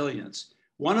resilience.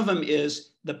 One of them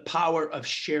is the power of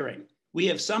sharing. we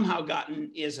have somehow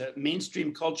gotten, as a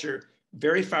mainstream culture,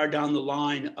 very far down the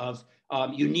line of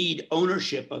you need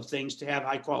ownership of things to have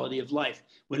high quality of life,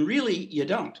 when really you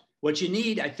don't. What you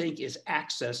need, I think, is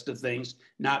access to things,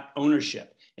 not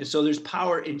ownership. And so there's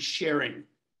power in sharing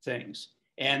things.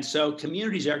 And so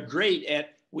communities are great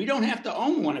at, we don't have to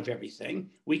own one of everything.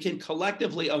 We can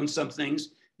collectively own some things.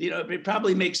 It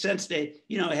probably makes sense to,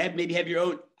 maybe have your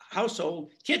own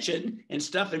household kitchen and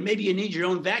stuff, and maybe you need your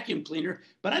own vacuum cleaner,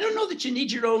 but I don't know that you need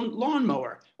your own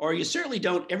lawnmower, or you certainly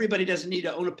don't, everybody doesn't need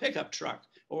to own a pickup truck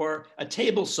or a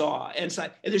table saw. And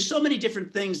there's so many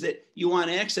different things that you want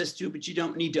access to, but you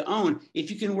don't need to own if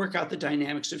you can work out the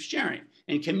dynamics of sharing.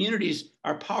 And communities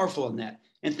are powerful in that.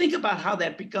 And think about how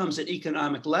that becomes an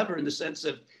economic lever, in the sense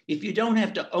of, if you don't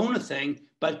have to own a thing,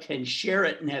 but can share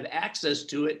it and have access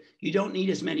to it, you don't need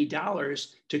as many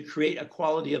dollars to create a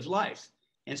quality of life.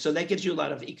 And so that gives you a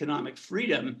lot of economic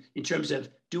freedom in terms of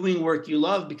doing work you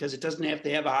love, because it doesn't have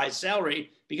to have a high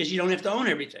salary, because you don't have to own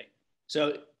everything.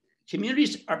 So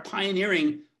communities are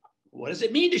pioneering, what does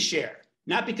it mean to share?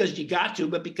 Not because you got to,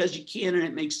 but because you can and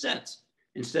it makes sense,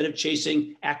 instead of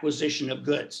chasing acquisition of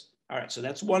goods. All right, so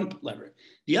that's one lever.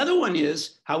 The other one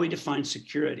is how we define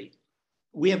security.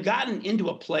 We have gotten into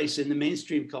a place in the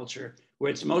mainstream culture where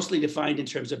it's mostly defined in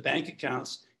terms of bank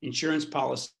accounts, insurance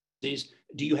policies.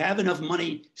 Do you have enough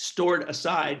money stored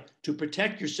aside to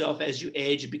protect yourself as you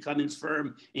age and become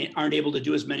infirm and aren't able to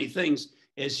do as many things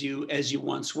as you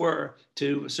once were,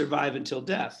 to survive until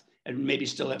death, and maybe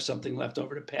still have something left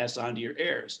over to pass on to your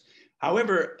heirs?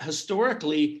 However,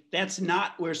 historically, that's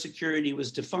not where security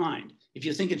was defined. If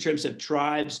you think in terms of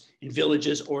tribes and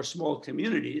villages or small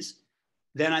communities,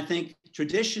 then I think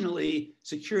traditionally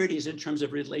security is in terms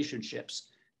of relationships.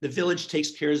 The village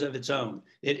takes care of its own.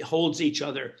 It holds each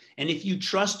other. And if you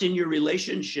trust in your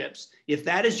relationships, if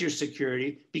that is your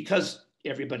security, because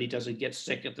everybody doesn't get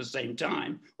sick at the same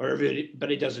time, or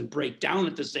everybody doesn't break down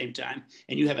at the same time,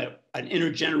 and you have an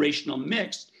intergenerational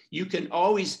mix, you can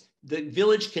always, the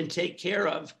village can take care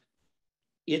of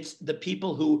it's the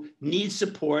people who need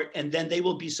support, and then they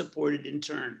will be supported in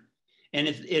turn. And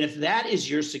if that is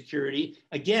your security,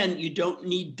 again, you don't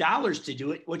need dollars to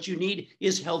do it. What you need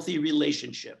is healthy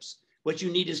relationships. What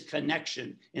you need is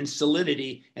connection and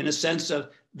solidity, and a sense of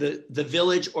the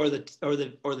village or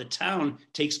the town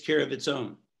takes care of its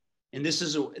own. And this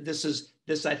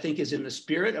I think is in the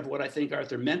spirit of what I think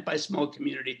Arthur meant by small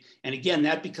community. And again,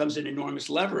 that becomes an enormous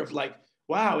lever of like,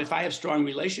 wow, if I have strong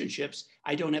relationships,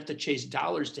 I don't have to chase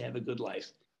dollars to have a good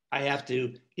life. I have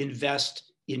to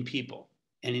invest in people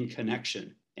and in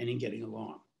connection and in getting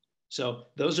along. So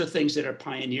those are things that are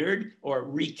pioneered or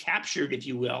recaptured, if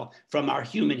you will, from our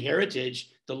human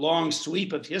heritage, the long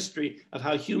sweep of history of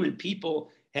how human people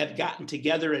have gotten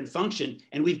together and functioned.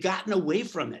 And we've gotten away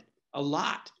from it a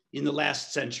lot in the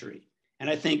last century. And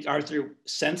I think Arthur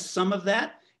sensed some of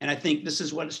that. And I think this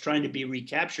is what is trying to be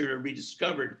recaptured or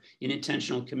rediscovered in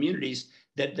intentional communities,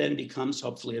 that then becomes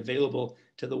hopefully available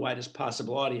to the widest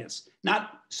possible audience.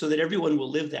 Not so that everyone will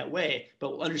live that way,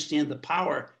 but will understand the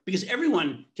power, because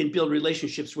everyone can build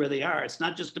relationships where they are. It's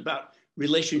not just about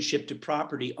relationship to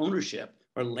property ownership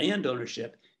or land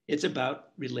ownership. It's about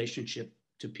relationship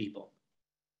to people.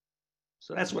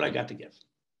 So that's what I got to give.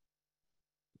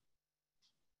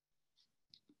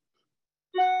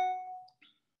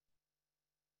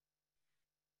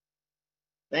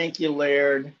 Thank you,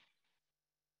 Laird.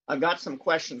 I've got some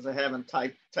questions I haven't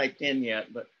typed in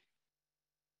yet, but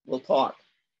we'll talk.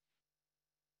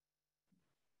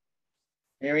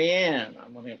 Marianne,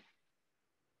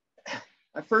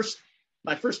 my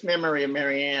first memory of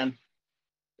Marianne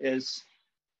is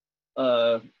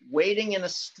wading in a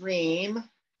stream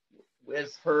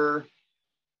with her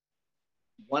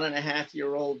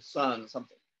 1.5-year-old son,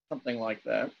 something like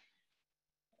that.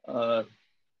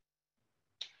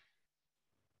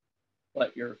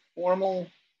 But your formal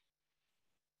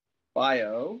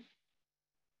bio,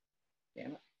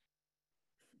 damn it.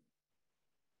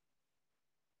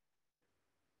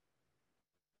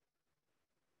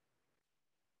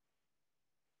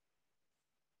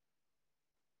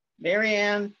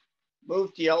 Marianne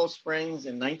moved to Yellow Springs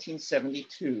in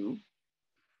 1972.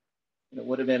 And it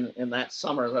would have been in that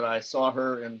summer that I saw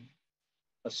her in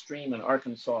a stream in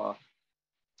Arkansas.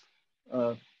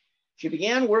 She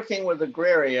began working with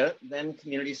Agraria, then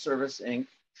Community Service, Inc.,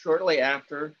 shortly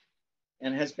after,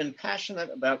 and has been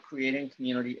passionate about creating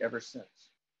community ever since.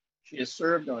 She has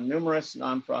served on numerous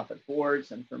nonprofit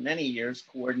boards and for many years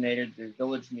coordinated the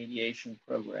Village Mediation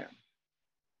Program.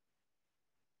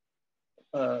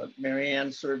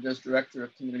 Marianne served as Director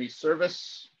of Community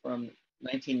Service from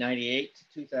 1998 to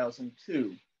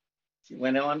 2002. She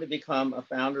went on to become a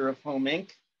founder of Home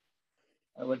Inc.,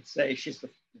 I would say she's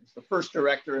the first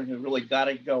director who really got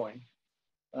it going.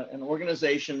 An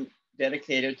organization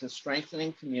dedicated to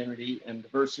strengthening community and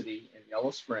diversity in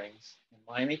Yellow Springs and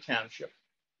Miami Township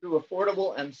through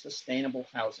affordable and sustainable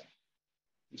housing.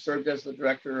 She served as the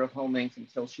director of Home Inc.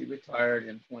 until she retired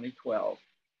in 2012.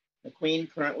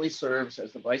 MacQueen currently serves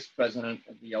as the vice president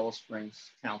of the Yellow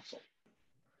Springs Council.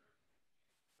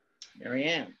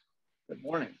 Marianne, good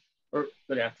morning, or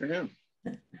good afternoon.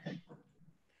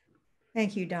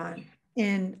 Thank you, Don.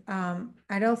 And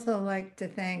I'd also like to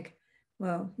thank,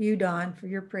 well, you, Don, for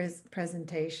your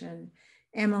presentation,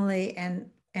 Emily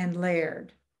and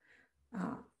Laird.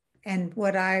 And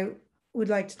what I would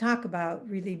like to talk about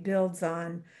really builds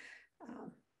on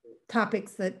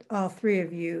topics that all three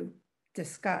of you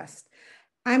discussed.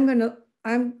 I'm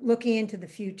looking into the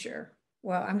future.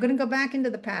 Well, I'm going to go back into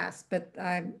the past, but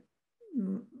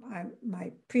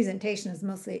my presentation is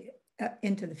mostly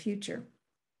into the future.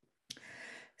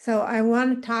 So I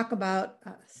want to talk about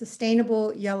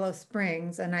sustainable Yellow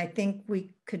Springs, and I think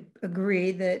we could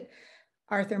agree that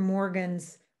Arthur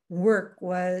Morgan's work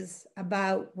was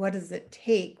about what does it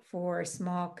take for a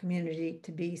small community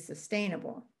to be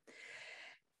sustainable.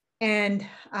 And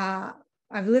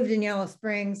I've lived in Yellow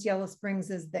Springs. Yellow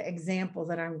Springs is the example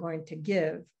that I'm going to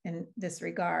give in this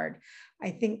regard.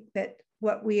 I think that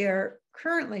what we are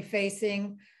currently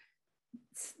facing,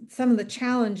 some of the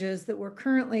challenges that we're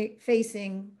currently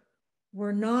facing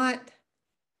were not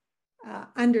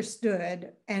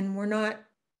understood and were not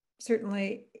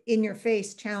certainly in your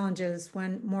face challenges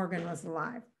when Morgan was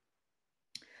alive.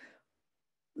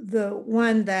 The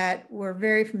one that we're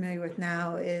very familiar with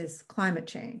now is climate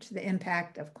change, the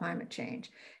impact of climate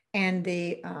change, and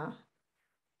the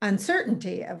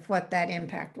uncertainty of what that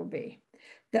impact will be.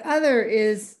 The other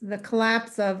is the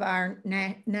collapse of our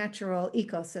natural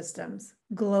ecosystems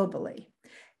globally.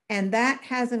 And that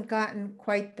hasn't gotten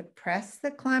quite the press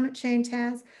that climate change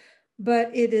has,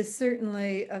 but it is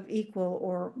certainly of equal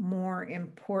or more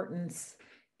importance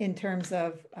in terms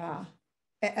of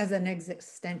as an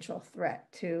existential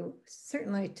threat to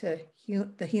certainly to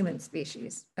the human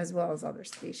species as well as other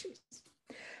species.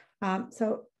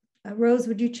 Rose,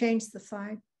 would you change the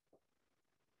slide?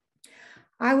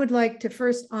 I would like to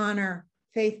first honor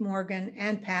Faith Morgan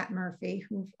and Pat Murphy,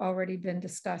 who've already been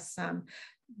discussed some.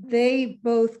 They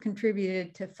both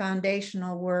contributed to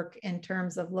foundational work in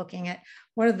terms of looking at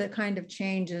what are the kind of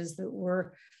changes that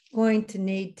we're going to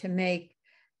need to make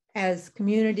as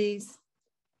communities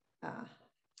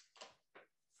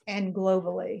and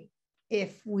globally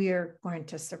if we're going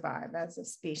to survive as a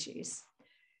species.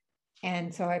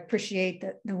 And so I appreciate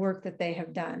the work that they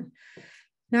have done.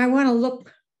 Now I want to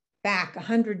look back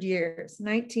 100 years,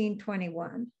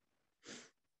 1921,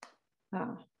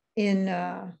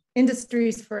 in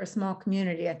Industries for a Small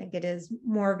Community, I think it is,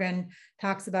 Morgan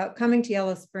talks about coming to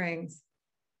Yellow Springs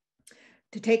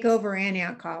to take over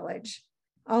Antioch College,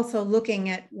 also looking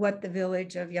at what the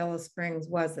village of Yellow Springs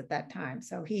was at that time.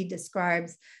 So he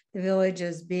describes the village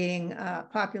as being a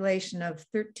population of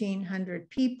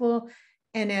 1,300 people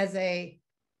and as a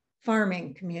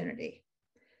farming community.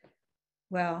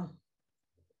 Well,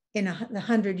 in the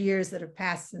 100 years that have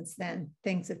passed since then,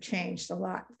 things have changed a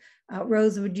lot.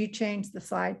 Rose, would you change the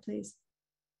slide, please?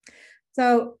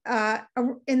 So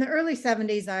in the early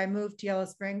 70s, I moved to Yellow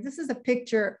Springs. This is a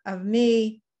picture of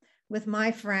me with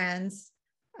my friends,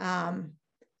 a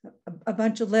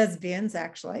bunch of lesbians,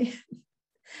 actually,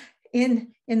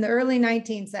 in the early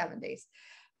 1970s.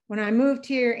 When I moved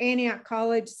here, Antioch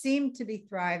College seemed to be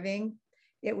thriving.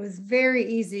 It was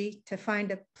very easy to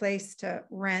find a place to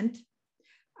rent.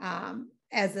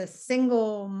 As a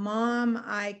single mom,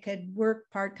 I could work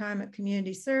part-time at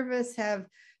community service, have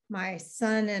my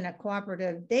son in a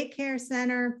cooperative daycare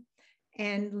center,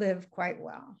 and live quite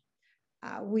well.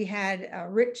 We had a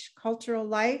rich cultural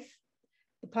life.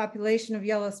 The population of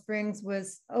Yellow Springs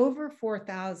was over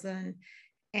 4,000,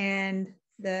 and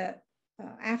the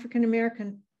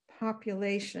African-American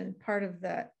population, part of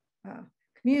the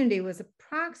community, was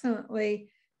approximately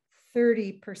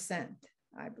 30%,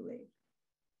 I believe.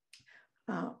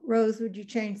 Rose, would you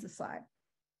change the slide?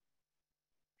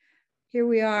 Here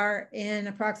we are in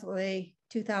approximately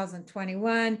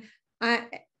 2021.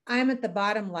 I'm at the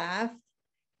bottom left,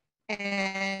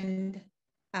 and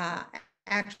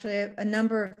actually a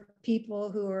number of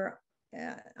people who are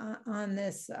on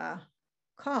this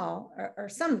call, or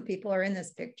some of the people are in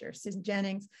this picture. Susan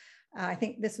Jennings, I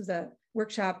think this was a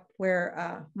workshop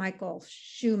where Michael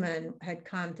Schumann had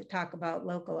come to talk about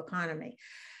local economy.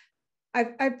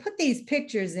 I put these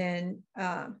pictures in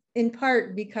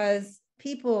part because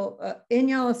people in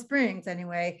Yellow Springs,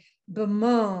 anyway,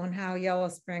 bemoan how Yellow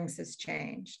Springs has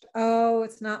changed. Oh,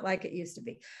 it's not like it used to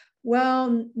be.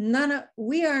 Well,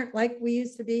 we aren't like we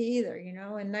used to be either. You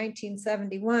know, in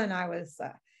 1971, I was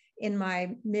in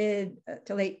my mid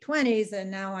to late 20s, and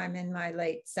now I'm in my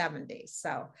late 70s.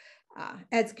 So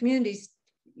as communities,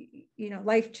 you know,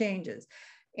 life changes.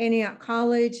 Antioch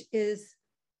College is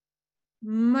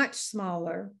much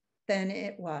smaller than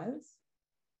it was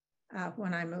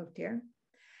when I moved here.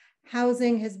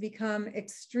 Housing has become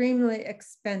extremely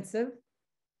expensive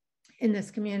in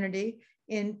this community,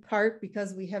 in part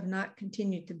because we have not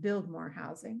continued to build more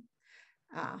housing.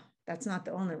 That's not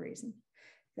the only reason.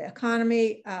 The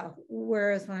economy,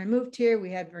 whereas when I moved here,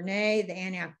 we had Vernay, the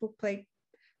Antioch Bookplate.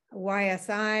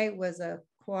 YSI was a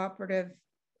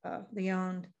cooperatively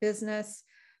owned business.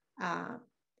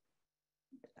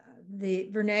 The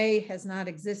Vernay has not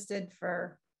existed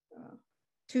for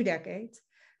 2 decades.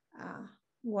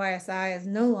 YSI is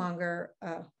no longer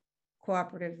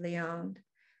cooperatively owned.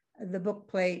 The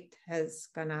Bookplate has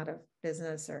gone out of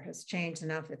business or has changed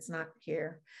enough, it's not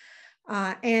here.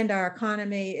 And our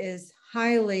economy is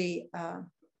highly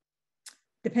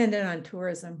dependent on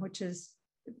tourism, which has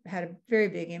had a very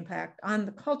big impact on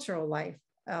the cultural life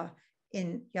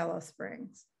in Yellow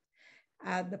Springs.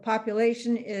 The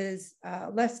population is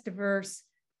less diverse.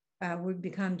 We've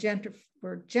become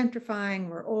we're gentrifying,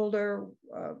 we're older,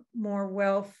 more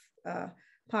wealth,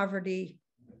 poverty,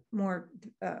 more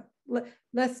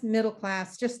less middle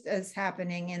class, just as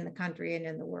happening in the country and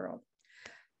in the world.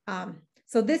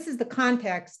 So this is the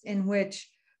context in which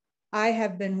I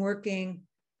have been working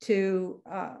to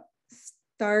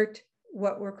start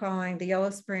what we're calling the Yellow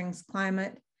Springs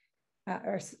Climate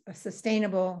or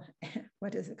Sustainable,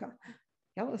 what is it called?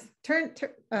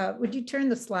 Would you turn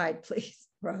the slide, please,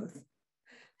 Rose?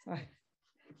 Sorry.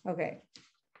 Okay,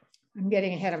 I'm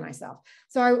getting ahead of myself.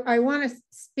 So I want to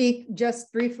speak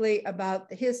just briefly about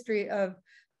the history of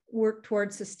work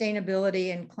towards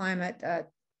sustainability and climate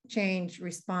change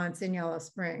response in Yellow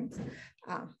Springs.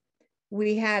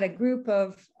 We had a group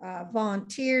of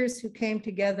volunteers who came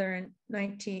together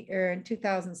in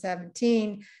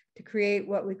 2017 to create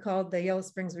what we called the Yellow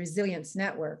Springs Resilience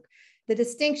Network. The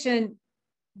distinction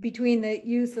between the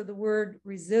use of the word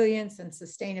resilience and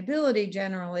sustainability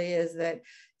generally is that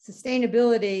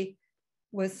sustainability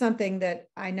was something that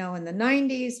I know in the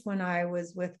 90s when I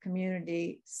was with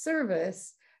community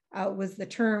service was the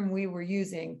term we were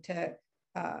using to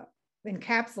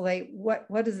encapsulate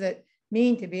what does it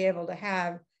mean to be able to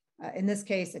have, in this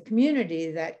case, a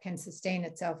community that can sustain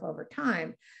itself over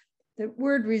time. The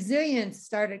word resilience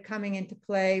started coming into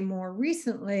play more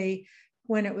recently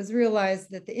when it was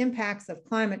realized that the impacts of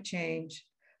climate change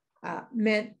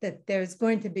meant that there's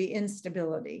going to be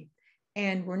instability,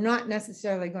 and we're not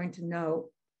necessarily going to know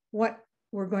what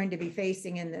we're going to be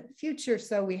facing in the future,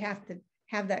 so we have to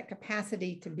have that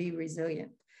capacity to be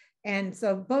resilient. And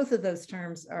so both of those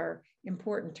terms are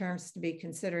important terms to be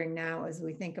considering now as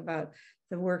we think about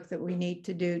the work that we need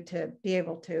to do to be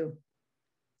able to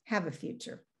have a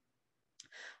future.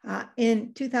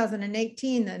 In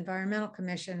 2018, the Environmental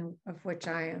Commission, of which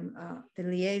I am the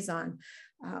liaison,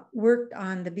 worked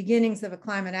on the beginnings of a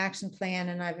climate action plan,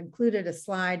 and I've included a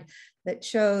slide that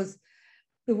shows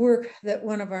the work that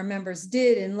one of our members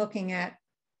did in looking at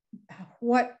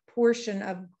what portion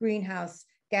of greenhouse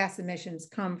gas emissions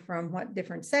come from what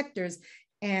different sectors.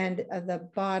 And the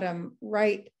bottom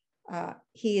right,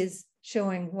 he is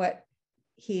showing what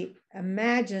he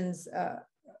imagines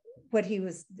what he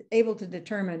was able to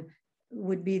determine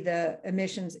would be the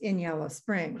emissions in Yellow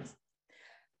Springs.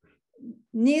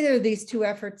 Neither of these two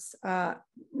efforts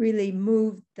really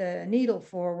moved the needle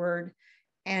forward.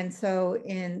 And so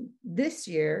in this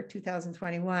year,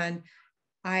 2021,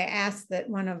 I asked that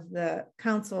one of the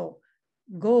council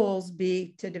goals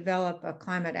be to develop a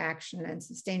climate action and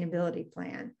sustainability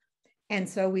plan. And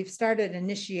so we've started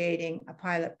initiating a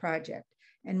pilot project.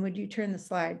 And would you turn the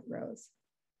slide, Rose?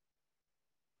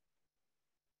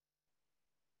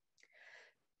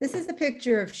 This is a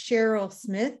picture of Cheryl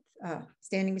Smith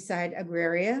standing beside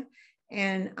Agraria.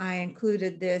 And I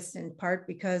included this in part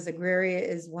because Agraria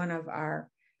is one of our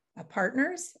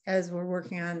partners as we're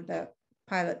working on the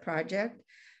pilot project.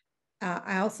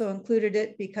 I also included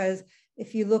it because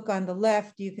if you look on the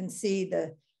left, you can see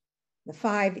the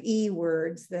 5 E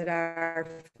words that our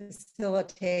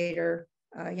facilitator,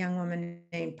 a young woman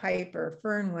named Piper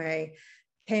Fernway,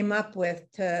 came up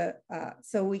with to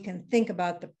so we can think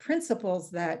about the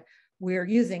principles that we're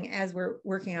using as we're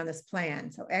working on this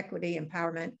plan. So equity,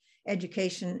 empowerment,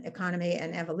 education, economy,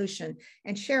 and evolution.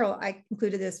 And Cheryl, I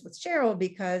included this with Cheryl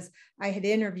because I had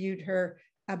interviewed her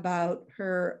about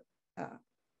her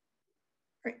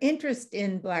her interest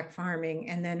in Black farming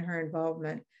and then her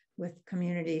involvement with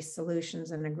Community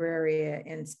Solutions and Agraria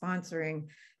in sponsoring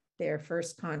their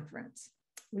first conference.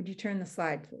 Would you turn the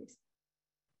slide, please?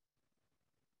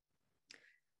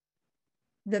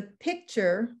 The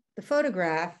picture, the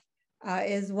photograph,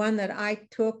 is one that I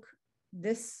took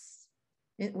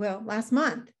last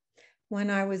month when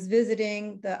I was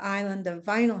visiting the island of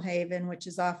Vinyl Haven, which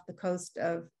is off the coast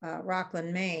of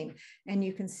Rockland, Maine. And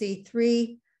you can see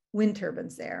 3 wind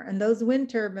turbines there. And those wind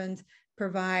turbines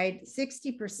provide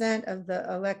 60% of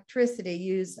the electricity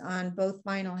used on both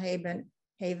Vinyl Haven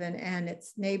and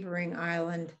its neighboring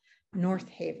island, North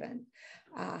Haven.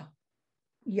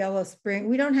 Yellow Spring,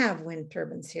 we don't have wind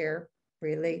turbines here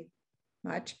really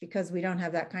much because we don't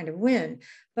have that kind of wind.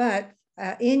 But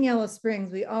in Yellow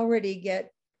Springs, we already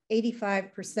get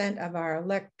 85% of our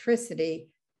electricity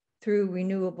through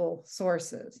renewable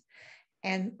sources.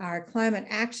 And our climate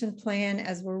action plan,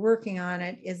 as we're working on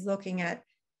it, is looking at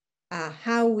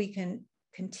how we can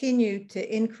continue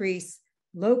to increase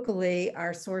locally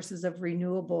our sources of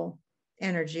renewable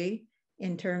energy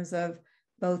in terms of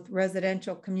both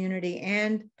residential, community,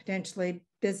 and potentially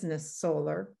business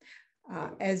solar.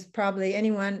 As probably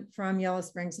anyone from Yellow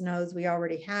Springs knows, we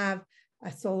already have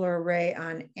a solar array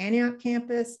on Antioch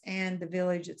campus, and the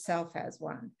village itself has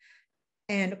one.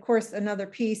 And of course, another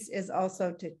piece is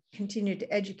also to continue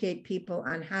to educate people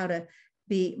on how to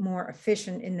be more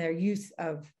efficient in their use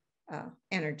of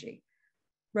energy.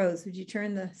 Rose, would you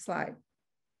turn the slide?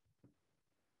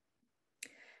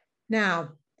 Now,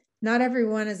 not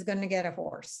everyone is going to get a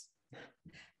horse,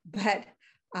 but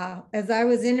as I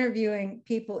was interviewing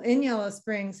people in Yellow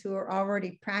Springs who are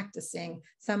already practicing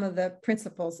some of the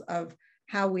principles of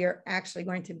how we are actually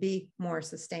going to be more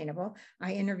sustainable,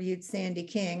 I interviewed Sandy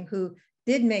King, who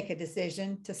did make a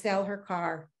decision to sell her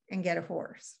car and get a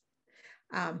horse.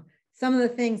 Some of the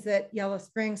things that Yellow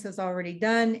Springs has already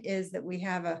done is that we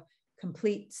have a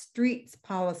complete streets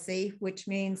policy, which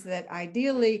means that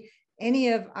ideally any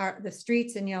of the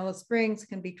streets in Yellow Springs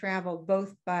can be traveled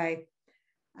both by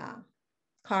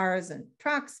cars and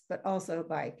trucks, but also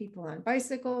by people on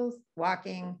bicycles,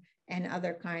 walking, and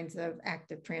other kinds of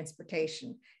active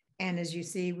transportation. And as you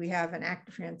see, we have an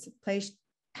active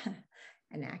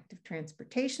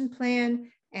transportation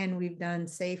plan, and we've done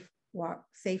safe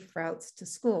routes to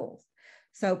schools.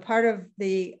 So part of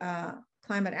the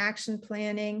climate action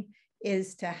planning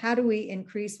is to how do we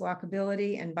increase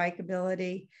walkability and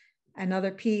bikeability.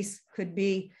 Another piece could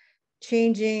be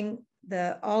changing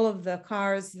all of the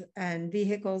cars and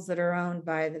vehicles that are owned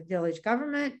by the village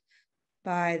government,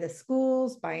 by the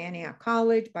schools, by Antioch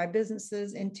College, by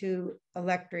businesses into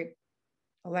electric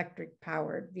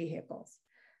powered vehicles.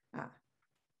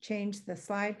 Change the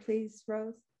slide, please,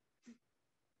 Rose.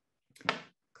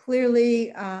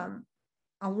 Clearly, a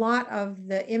lot of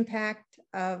the impact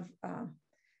of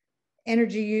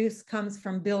energy use comes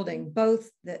from building,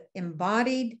 both the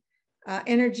embodied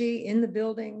energy in the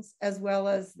buildings, as well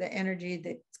as the energy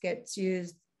that gets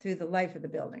used through the life of the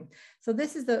building. So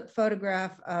this is a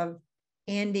photograph of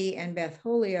Andy and Beth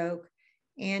Holyoke.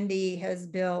 Andy has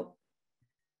built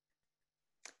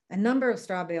a number of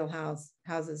straw bale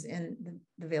houses in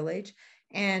the village.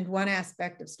 And one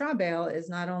aspect of straw bale is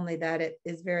not only that it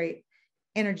is very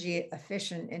energy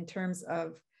efficient in terms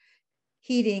of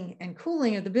heating and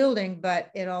cooling of the building, but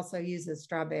it also uses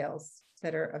straw bales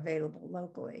that are available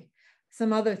locally.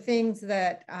 Some other things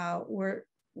that we're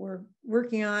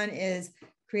working on is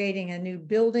creating a new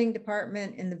building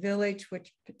department in the village,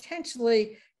 which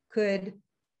potentially could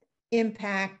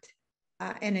impact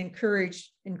and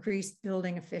encourage increased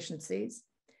building efficiencies.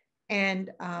 And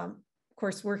of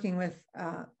course, working with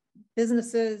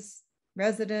businesses,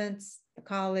 residents, the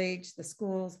college, the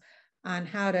schools on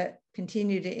how to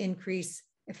continue to increase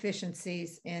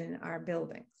efficiencies in our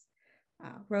buildings.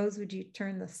 Rose, would you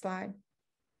turn the slide?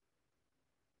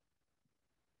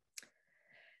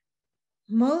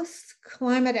 Most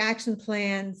climate action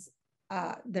plans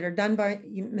that are done by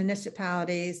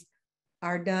municipalities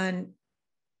are done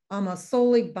almost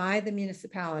solely by the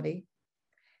municipality,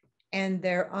 and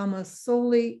they're almost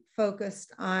solely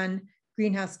focused on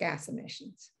greenhouse gas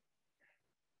emissions.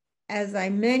 As I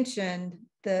mentioned,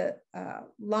 the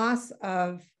loss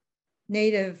of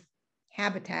native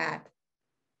habitat,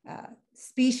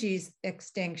 species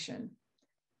extinction,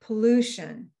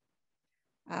 pollution,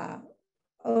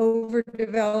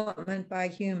 overdevelopment by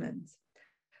humans,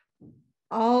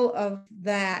 all of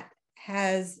that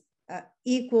has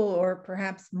equal or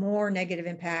perhaps more negative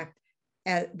impact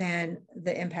than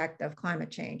the impact of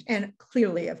climate change. And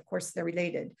clearly, of course, they're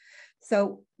related.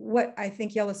 So what I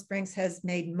think Yellow Springs has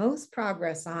made most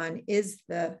progress on is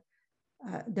the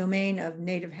domain of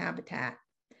native habitat.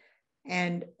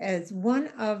 And as one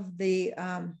of the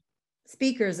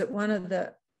speakers at one of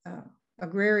the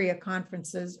Agraria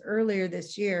conferences earlier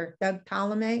this year, Doug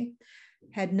Ptolemy,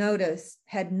 had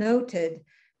noted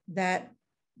that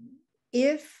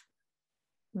if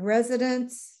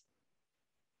residents,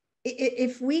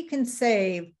 if we can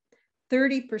save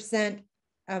 30%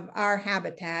 of our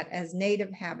habitat as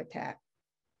native habitat,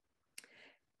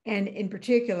 and in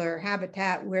particular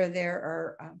habitat where there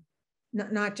are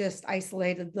not just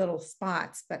isolated little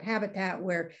spots, but habitat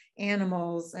where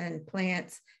animals and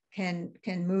plants can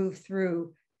move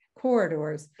through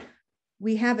corridors,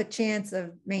 we have a chance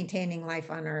of maintaining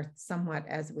life on Earth somewhat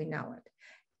as we know it.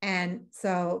 And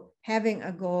so having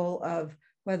a goal of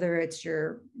whether it's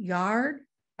your yard,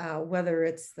 whether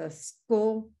it's the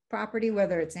school property,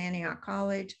 whether it's Antioch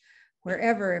College,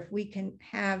 wherever, if we can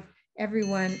have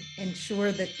everyone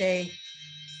ensure that they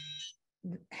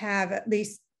have at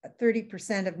least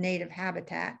 30% of native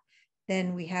habitat,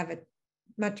 then we have a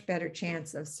much better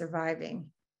chance of surviving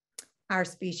our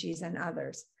species and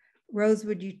others. Rose,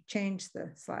 would you change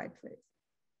the slide, please?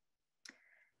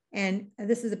 And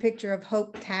this is a picture of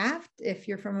Hope Taft. If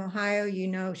you're from Ohio, you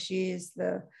know she's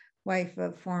the wife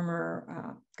of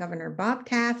former Governor Bob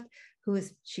Taft,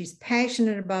 she's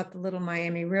passionate about the Little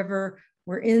Miami River.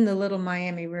 We're in the Little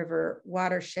Miami River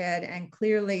watershed, and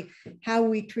clearly how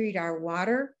we treat our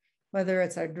water, whether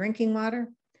it's our drinking water,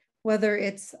 whether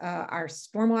it's our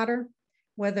stormwater,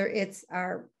 whether it's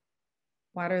our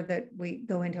water that we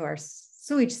go into our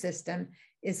sewage system,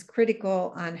 is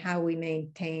critical on how we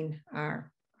maintain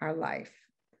our life.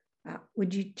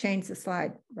 Would you change the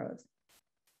slide, Rose?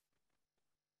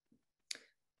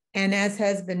 And as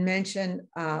has been mentioned,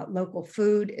 local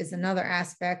food is another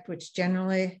aspect which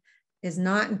generally is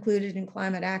not included in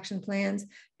climate action plans,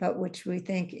 but which we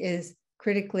think is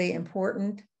critically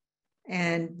important.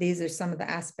 And these are some of the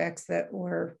aspects that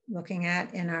we're looking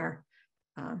at in our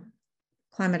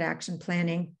climate action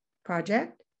planning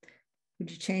project.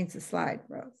 Would you change the slide,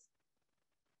 Rose?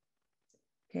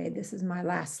 Okay, this is my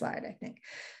last slide, I think.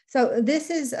 So this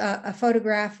is a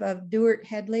photograph of Duart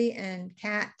Headley and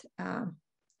Kat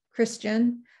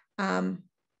Christian.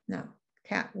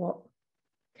 Kat Walter.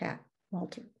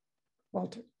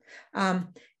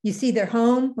 You see their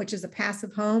home, which is a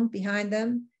passive home behind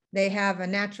them. They have a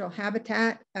natural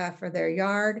habitat for their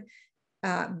yard.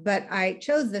 But I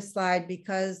chose this slide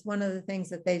because one of the things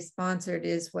that they've sponsored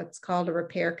is what's called a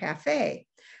repair cafe,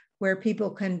 where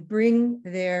people can bring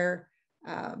their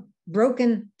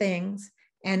broken things,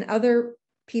 and other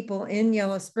people in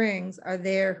Yellow Springs are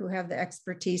there who have the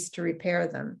expertise to repair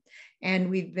them. And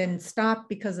we've been stopped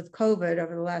because of COVID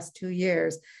over the last 2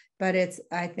 years, but it's,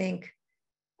 I think,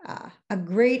 a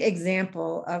great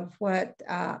example of what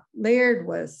Laird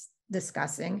was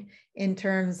discussing in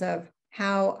terms of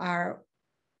how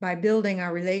by building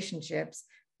our relationships,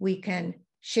 we can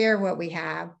share what we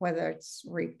have, whether it's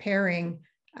repairing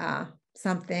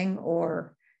something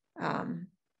or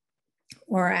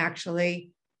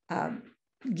actually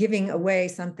giving away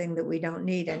something that we don't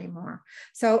need anymore.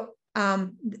 So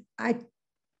I'm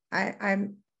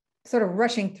sort of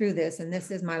rushing through this, and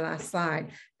this is my last slide,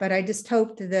 but I just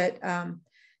hoped that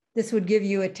this would give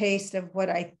you a taste of what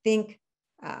I think,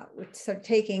 sort of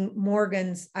taking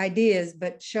Morgan's ideas,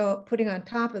 but putting on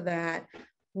top of that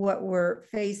what we're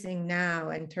facing now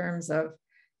in terms of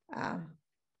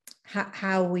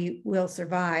how we will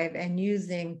survive, and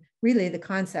using really the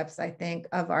concepts, I think,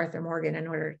 of Arthur Morgan in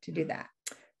order to do that.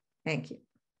 Thank you.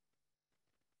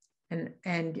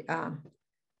 And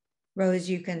Rose,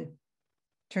 you can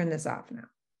turn this off now.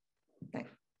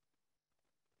 Thanks.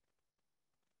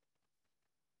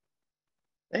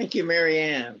 Thank you,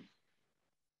 Marianne.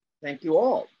 Thank you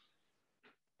all.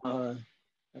 I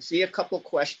see a couple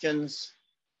questions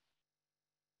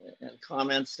and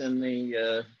comments in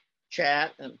the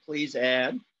chat, and please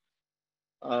add.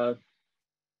 So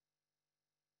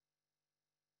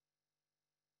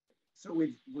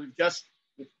we've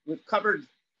covered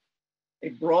a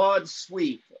broad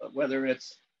sweep of whether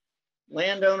it's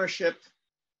land ownership,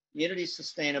 community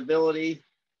sustainability,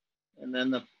 and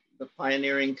then the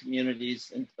pioneering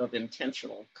communities of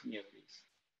intentional communities.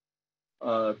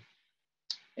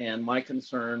 And my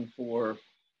concern for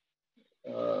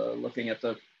looking at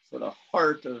the sort of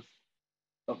heart of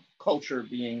culture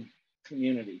being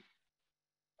community.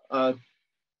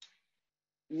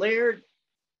 Laird,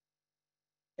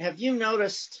 have you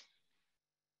noticed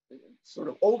sort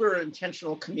of older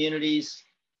intentional communities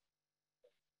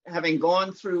having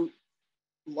gone through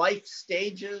life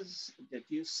stages that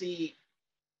you see,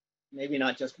 maybe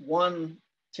not just one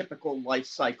typical life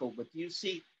cycle, but do you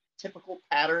see typical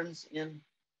patterns in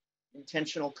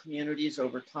intentional communities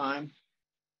over time?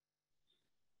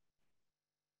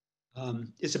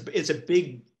 It's a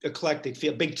big eclectic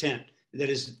field, big tent. That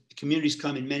is, communities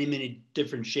come in many, many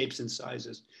different shapes and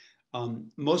sizes. So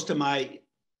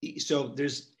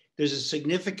there's a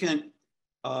significant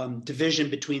division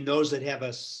between those that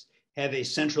have a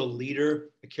central leader,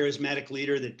 a charismatic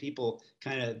leader that people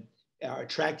kind of are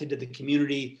attracted to the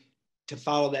community to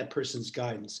follow that person's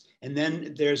guidance. And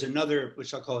then there's another,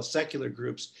 which I'll call secular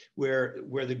groups, where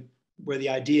the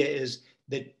idea is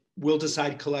that we'll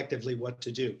decide collectively what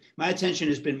to do. My attention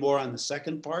has been more on the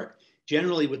second part.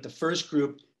 Generally, with the first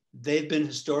group, they've been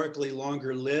historically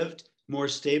longer lived, more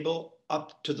stable,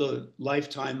 up to the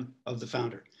lifetime of the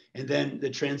founder. And then the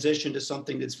transition to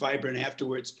something that's vibrant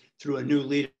afterwards through a new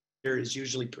leader is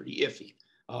usually pretty iffy.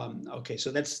 Okay,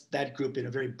 so that's that group in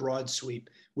a very broad sweep.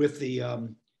 With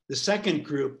the second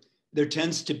group, there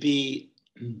tends to be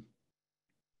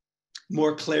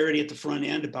more clarity at the front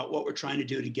end about what we're trying to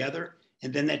do together.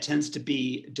 And then that tends to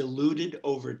be diluted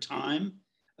over time,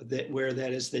 where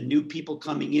that is the new people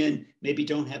coming in maybe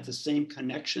don't have the same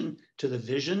connection to the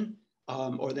vision,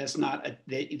 or that's not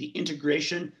the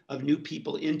integration of new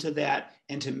people into that,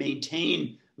 and to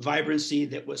maintain vibrancy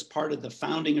that was part of the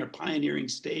founding or pioneering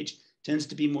stage tends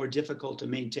to be more difficult to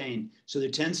maintain. So there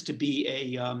tends to be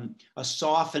a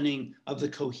softening of the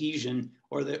cohesion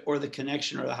or the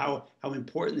connection, or how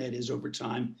important that is over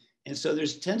time. And so there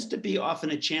tends to be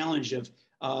often a challenge of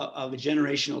a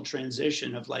generational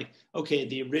transition of like, okay,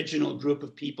 the original group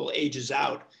of people ages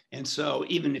out. And so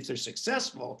even if they're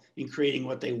successful in creating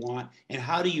what they want, and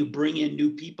how do you bring in new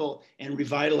people and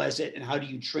revitalize it? And how do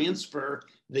you transfer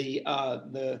the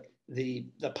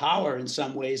power in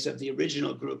some ways of the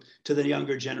original group to the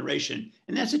younger generation?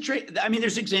 And that's a trick. I mean,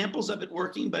 there's examples of it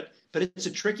working, but it's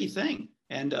a tricky thing.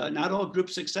 And not all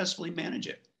groups successfully manage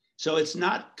it. So it's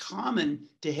not common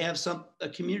to have a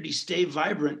community stay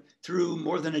vibrant through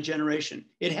more than a generation.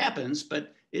 It happens,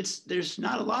 but there's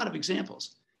not a lot of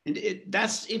examples. And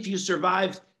that's if you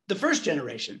survive the first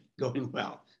generation going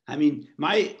well. I mean,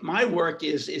 my work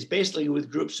is basically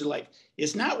with groups who like,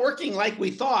 it's not working like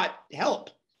we thought, help.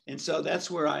 And so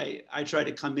that's where I try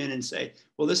to come in and say,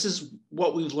 well, this is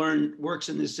what we've learned works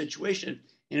in this situation.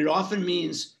 And it often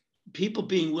means people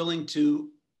being willing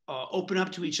to open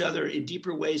up to each other in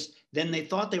deeper ways than they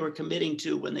thought they were committing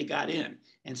to when they got in.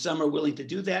 And some are willing to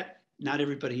do that. Not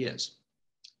everybody is.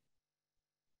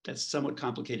 That's a somewhat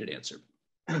complicated answer.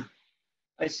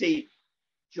 I see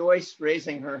Joyce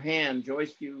raising her hand.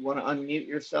 Joyce, do you want to unmute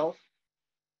yourself?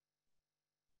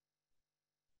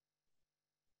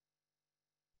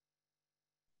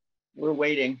 We're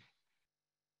waiting.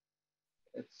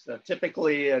 It's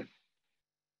typically a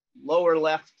lower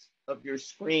left of your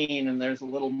screen, and there's a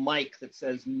little mic that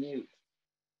says mute.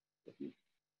 If you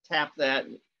tap that,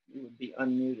 you would be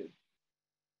unmuted.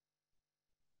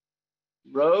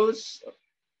 Rose,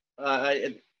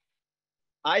 I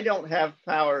don't have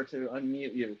power to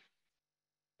unmute you.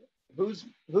 Who's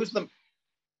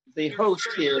the host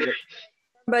here?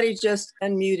 Somebody just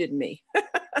unmuted me.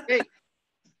 Hey.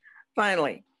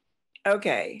 Finally.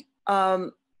 Okay. I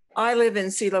live in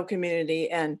Seibel community,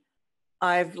 and we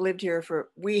have lived here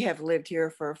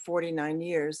for 49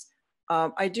 years.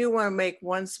 I do want to make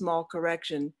one small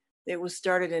correction. It was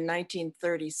started in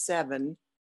 1937.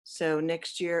 So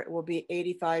next year it will be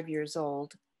 85 years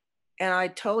old. And I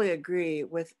totally agree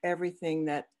with everything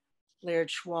that Laird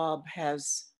Schaub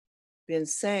has been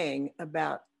saying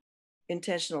about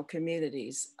intentional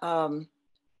communities.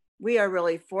 We are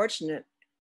really fortunate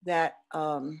that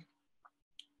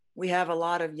we have a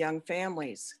lot of young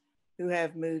families who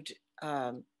have moved,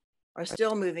 are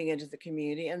still moving into the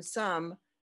community, and some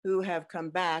who have come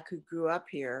back, who grew up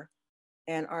here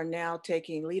and are now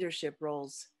taking leadership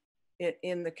roles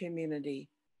in the community.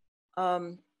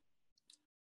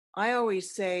 I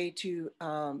always say to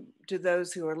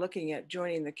those who are looking at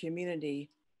joining the community,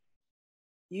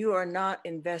 you are not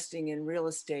investing in real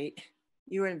estate,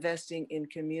 you are investing in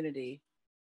community,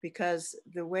 because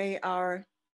the way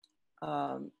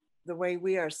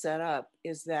we are set up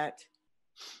is that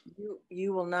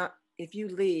you will not, if you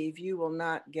leave, you will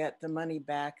not get the money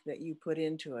back that you put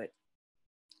into it.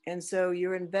 And so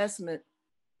your investment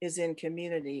is in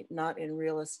community, not in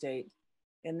real estate.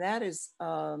 And that is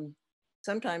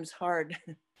sometimes hard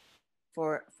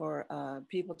for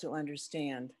people to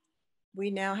understand. We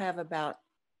now have about,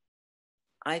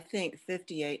 I think,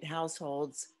 58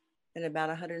 households and about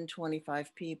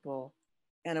 125 people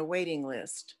and a waiting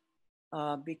list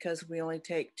because we only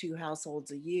take 2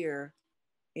 households a year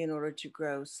in order to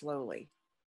grow slowly.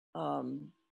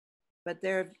 But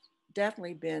there have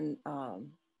definitely been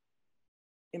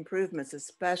improvements,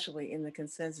 especially in the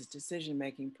consensus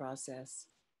decision-making process,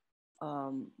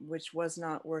 which was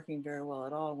not working very well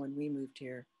at all when we moved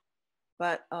here.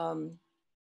 But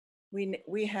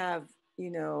we have, you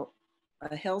know,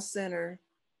 a health center,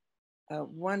 a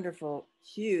wonderful,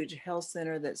 huge health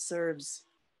center that serves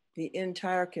the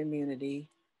entire community,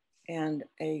 and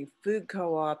a food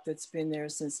co-op that's been there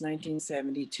since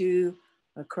 1972,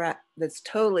 that's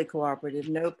totally cooperative,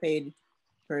 no paid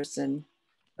person,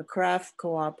 a craft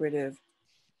cooperative,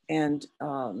 and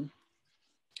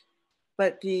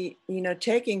but the, you know,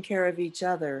 taking care of each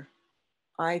other,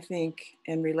 I think,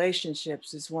 and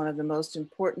relationships is one of the most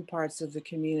important parts of the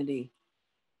community.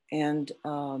 And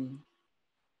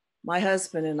my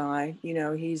husband and I, you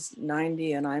know, he's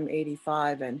 90 and I'm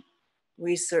 85, and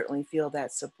we certainly feel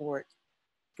that support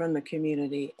from the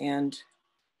community. And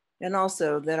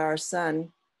also that our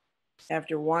son,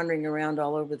 after wandering around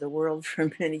all over the world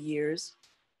for many years,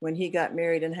 when he got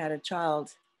married and had a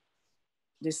child,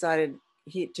 decided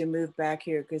to move back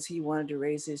here because he wanted to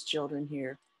raise his children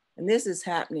here. And this is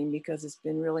happening because it's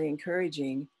been really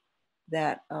encouraging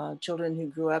that children who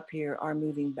grew up here are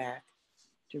moving back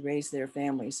to raise their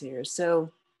families here. So,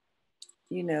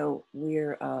 you know,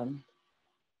 we're a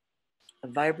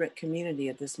vibrant community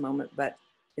at this moment, but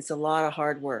it's a lot of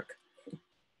hard work.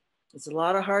 It's a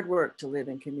lot of hard work to live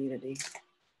in community.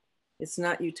 It's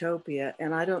not utopia.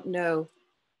 And I don't know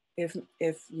if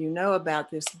you know about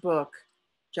this book.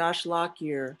 Josh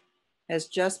Lockyer has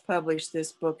just published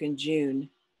this book in June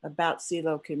about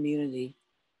CeLo community,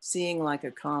 Seeing Like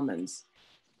a Commons.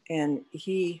 And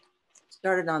he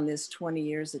started on this 20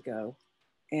 years ago.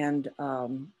 And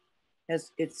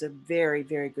it's a very,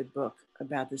 very good book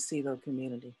about the CeLo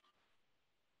community.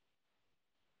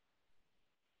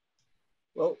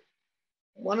 Well,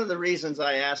 one of the reasons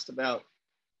I asked about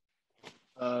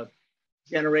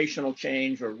generational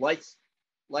change or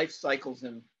life cycles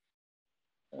in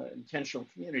intentional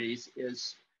communities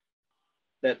is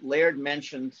that Laird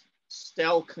mentioned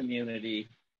Stell community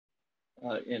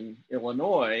in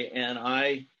Illinois, and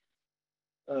I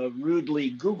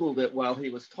rudely Googled it while he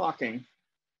was talking.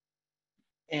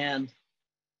 And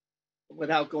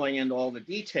without going into all the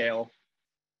detail,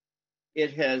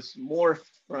 it has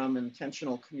morphed from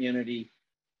intentional community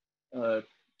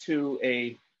to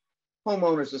a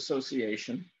homeowners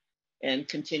association, and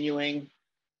continuing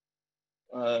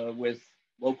with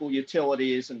local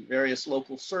utilities and various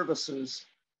local services.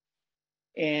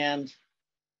 And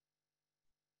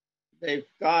they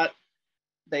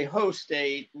host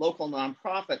a local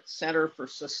nonprofit, Center for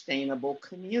Sustainable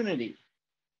Community.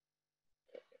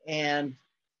 And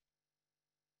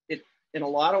in a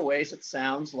lot of ways, it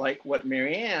sounds like what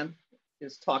Marianne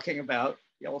is talking about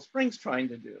Yellow Springs trying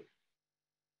to do.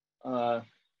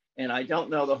 And I don't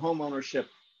know the home ownership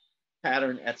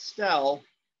pattern at Stell,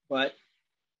 but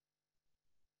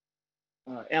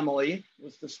Emily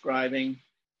was describing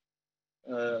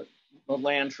the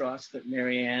land trust that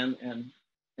Marianne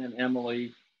and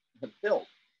Emily have built.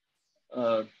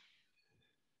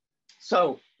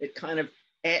 So it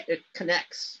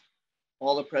connects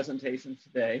all the presentations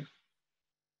today.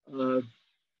 One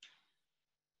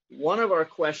of our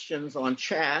questions on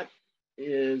chat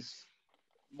is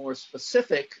more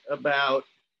specific about,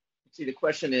 let's see, the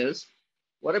question is,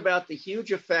 what about the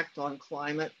huge effect on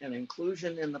climate and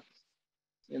inclusion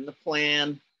in the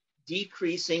plan,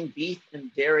 decreasing beef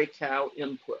and dairy cow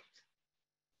input?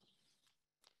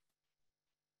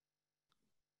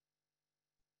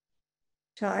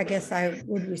 So I guess I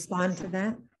would respond to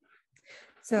that.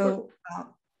 So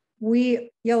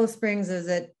Yellow Springs is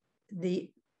at the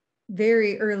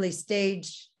very early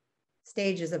stages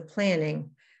of planning.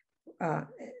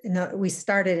 We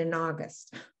started in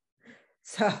August.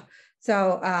 So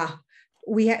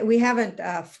we haven't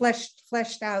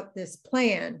fleshed out this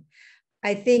plan.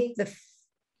 I think the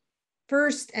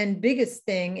first and biggest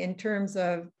thing in terms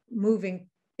of moving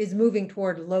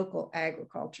toward local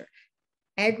agriculture.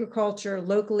 Agriculture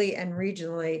locally and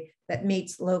regionally that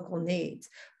meets local needs.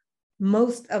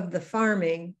 Most of the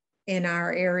farming in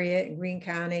our area, in Greene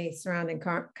County, surrounding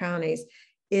counties,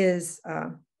 is,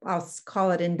 I'll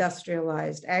call it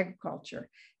industrialized agriculture.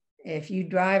 If you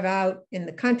drive out in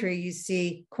the country, you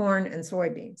see corn and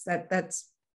soybeans.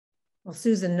 Well,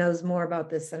 Susan knows more about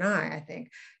this than I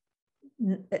think.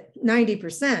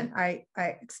 90%, I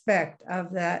expect,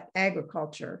 of that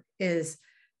agriculture is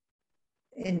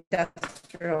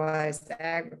industrialized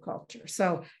agriculture.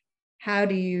 So how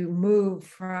do you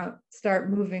start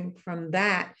moving from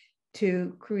that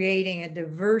to creating a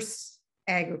diverse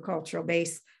agricultural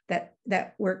base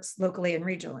that works locally and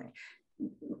regionally?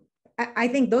 I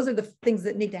think those are the things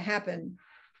that need to happen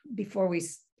before we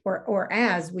or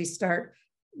as we start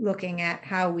looking at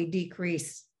how we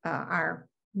decrease our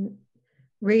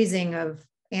raising of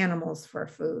animals for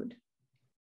food.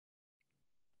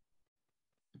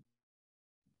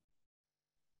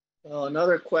 Well,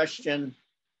 another question.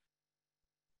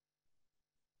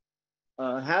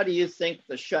 How do you think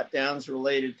the shutdowns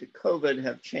related to COVID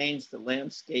have changed the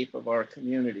landscape of our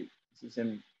community? This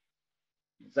is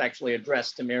it's actually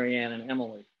addressed to Marianne and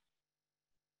Emily.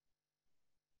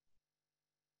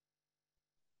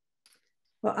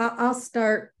 Well, I'll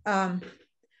start. And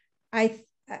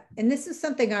this is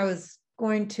something I was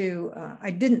going to, I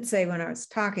didn't say when I was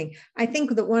talking. I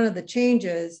think that one of the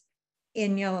changes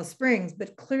in Yellow Springs,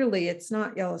 but clearly it's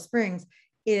not Yellow Springs,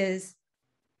 is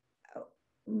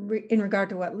in regard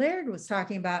to what Laird was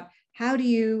talking about. How do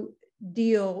you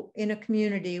deal in a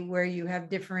community where you have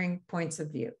differing points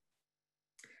of view?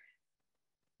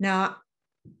 Now,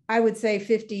 I would say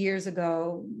 50 years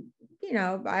ago, you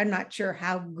know, I'm not sure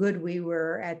how good we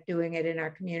were at doing it in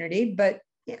our community, but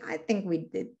yeah, I think we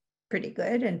did pretty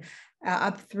good. And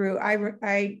up through,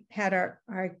 I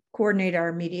coordinated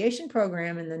our mediation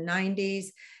program in the 90s,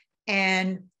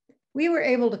 and people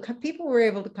were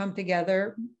able to come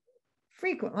together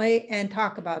frequently and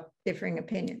talk about differing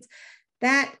opinions.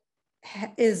 That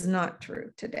is not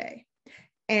true today.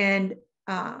 And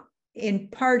in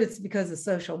part, it's because of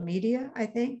social media, I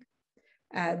think.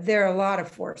 There are a lot of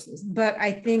forces, but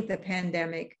I think the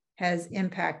pandemic has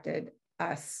impacted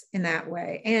us in that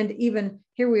way. And even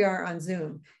here we are on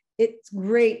Zoom. It's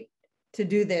great to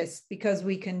do this because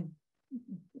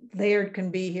Laird can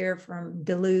be here from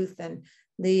Duluth, and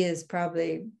Lee is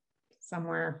probably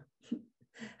somewhere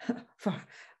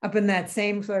up in that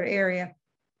same sort of area.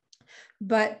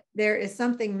 But there is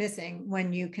something missing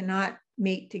when you cannot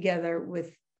meet together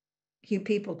with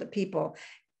people to people.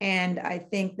 And I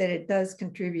think that it does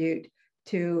contribute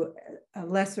to a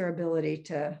lesser ability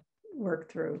to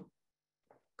work through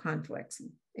conflicts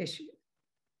and issues.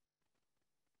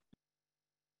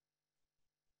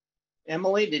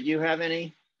 Emily, did you have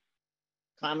any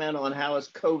comment on how has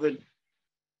COVID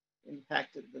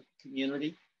impacted the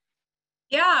community?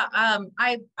 Yeah,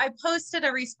 I posted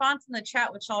a response in the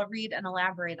chat, which I'll read and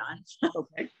elaborate on.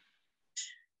 Okay.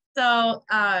 So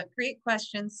great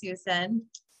question, Susan.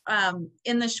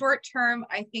 In the short term,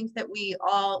 I think that we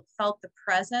all felt the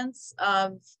presence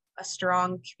of a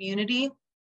strong community.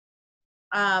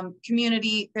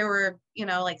 There were, you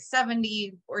know, like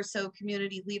 70 or so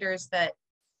community leaders that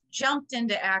jumped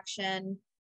into action.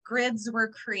 Grids were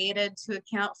created to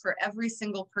account for every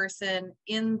single person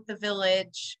in the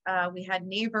village. We had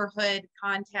neighborhood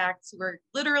contacts who were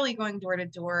literally going door to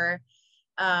door.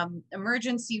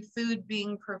 Emergency food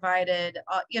being provided.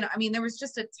 You know, I mean, there was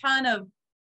just a ton of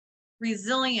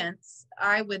resilience,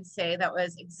 I would say, that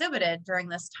was exhibited during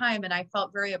this time. And I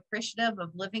felt very appreciative of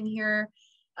living here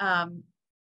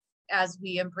as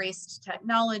we embraced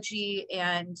technology.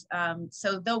 And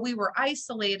so though we were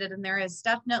isolated, and there is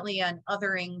definitely an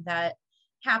othering that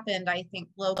happened, I think,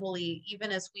 globally,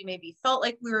 even as we maybe felt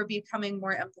like we were becoming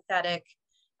more empathetic,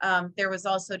 there was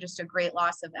also just a great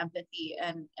loss of empathy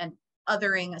and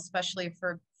othering, especially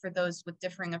for those with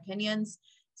differing opinions.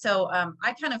 So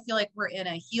I kind of feel like we're in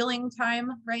a healing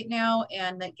time right now,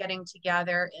 and that getting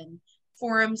together in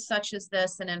forums such as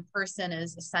this and in person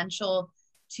is essential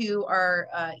to our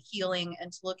healing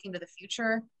and to looking to the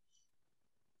future.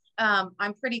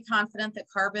 I'm pretty confident that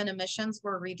carbon emissions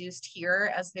were reduced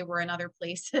here as they were in other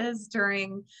places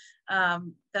during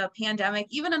the pandemic,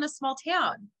 even in a small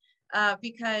town,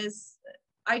 because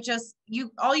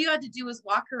all you had to do was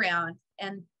walk around,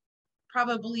 and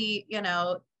probably, you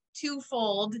know,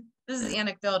 twofold, this is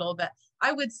anecdotal, but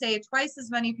I would say twice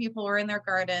as many people were in their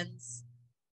gardens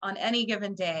on any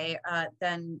given day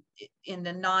than in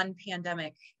the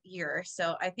non-pandemic year.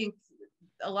 So I think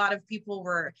a lot of people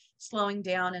were slowing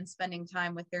down and spending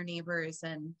time with their neighbors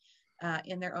and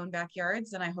in their own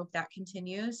backyards, and I hope that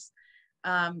continues.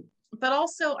 But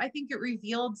also, I think it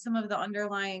revealed some of the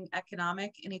underlying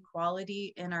economic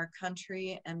inequality in our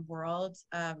country and world,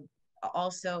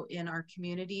 also in our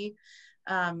community.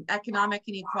 Economic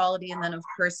inequality, and then of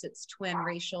course its twin,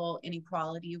 racial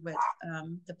inequality, with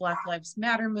the Black Lives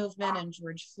Matter movement and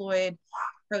George Floyd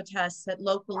protests. That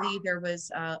locally there was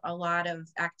a lot of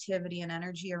activity and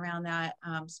energy around that,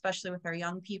 especially with our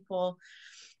young people.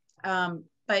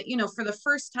 But you know, for the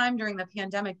first time during the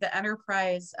pandemic, the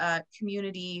Enterprise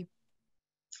Community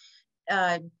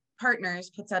Partners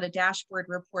puts out a dashboard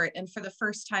report, and for the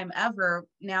first time ever,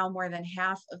 now more than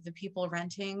half of the people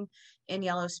renting in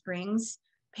Yellow Springs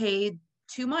paid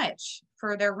too much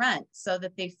for their rent, so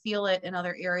that they feel it in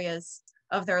other areas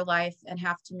of their life and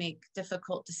have to make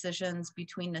difficult decisions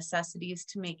between necessities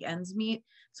to make ends meet.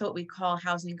 So what we call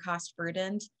housing cost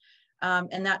burdened.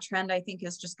 And that trend, I think,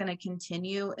 is just going to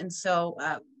continue. And so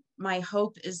my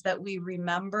hope is that we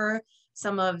remember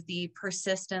some of the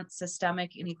persistent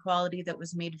systemic inequality that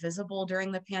was made visible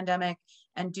during the pandemic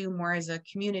and do more as a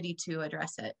community to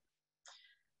address it.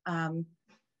 And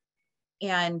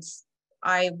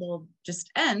I will just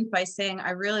end by saying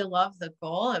I really love the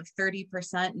goal of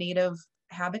 30% native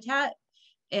habitat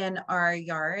in our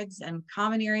yards and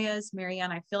common areas.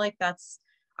 Marianne, I feel like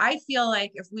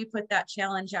if we put that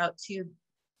challenge out to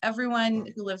everyone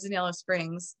who lives in Yellow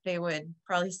Springs, they would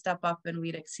probably step up and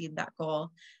we'd exceed that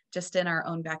goal just in our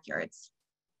own backyards.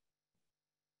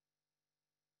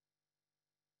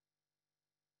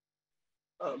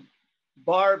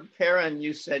 Barb, Perrin,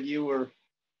 you said you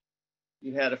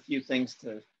had a few things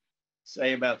to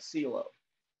say about CELO.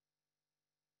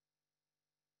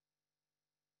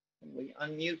 Can we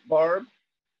unmute Barb?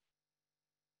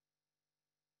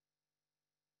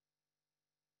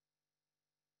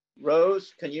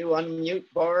 Rose, can you unmute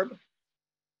Barb?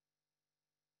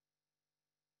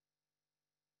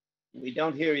 We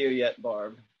don't hear you yet,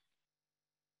 Barb.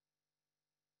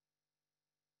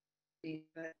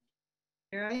 But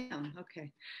here I am.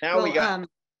 Okay. Now we got.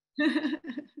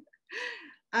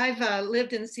 I've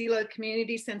lived in CELO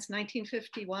community since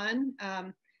 1951.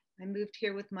 I moved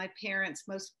here with my parents.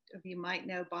 Most of you might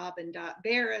know Bob and Dot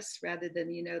Barris rather than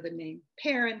the name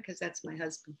Perrin, because that's my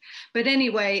husband. But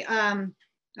anyway,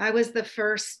 I was the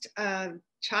first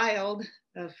child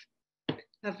to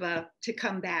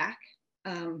come back.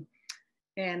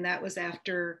 And that was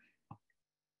after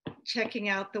checking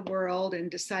out the world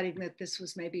and deciding that this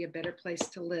was maybe a better place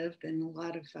to live than a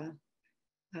lot of,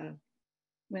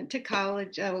 went to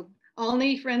college,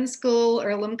 Olney Friends School,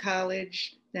 Earlham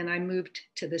College. Then I moved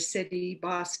to the city,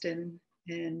 Boston,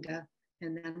 and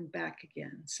then back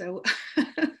again. So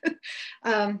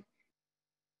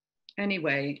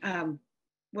anyway,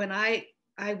 when I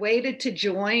waited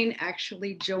to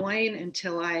actually join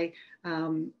until I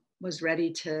was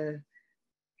ready to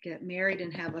get married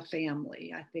and have a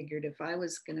family. I figured if I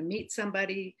was going to meet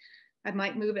somebody, I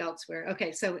might move elsewhere.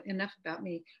 Okay, so enough about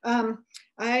me.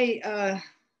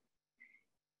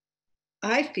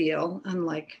 I feel,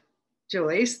 unlike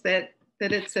Joyce, that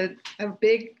it's a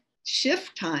big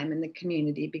shift time in the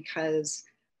community because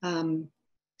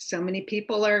so many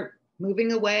people are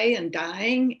moving away and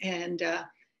dying, and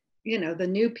the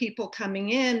new people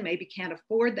coming in maybe can't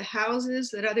afford the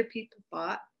houses that other people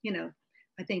bought. I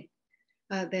think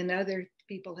than other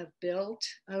people have built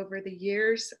over the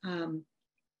years. I'm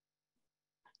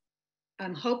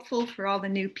hopeful for all the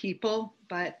new people,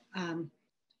 but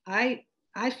I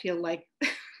feel like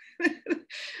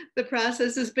the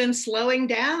process has been slowing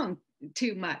down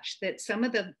too much, that some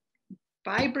of the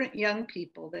vibrant young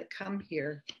people that come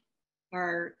here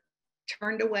are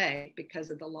turned away because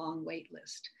of the long wait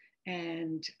list.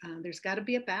 And there's got to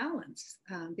be a balance.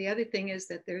 The other thing is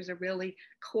that there's a really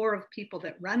core of people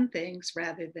that run things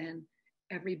rather than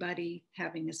everybody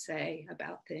having a say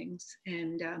about things.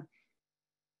 And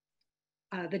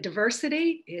the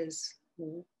diversity is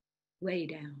way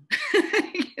down.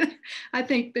 I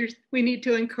think we need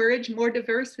to encourage more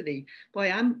diversity.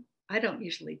 Boy, I don't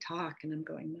usually talk and I'm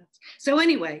going nuts. So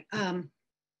anyway,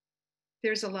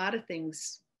 there's a lot of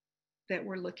things that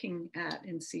we're looking at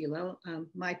in CELO.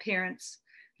 My parents,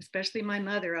 especially my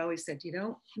mother, always said, you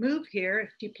don't move here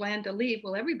if you plan to leave.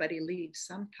 Well, everybody leaves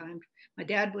sometime. My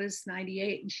dad was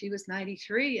 98 and she was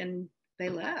 93 and they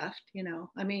left,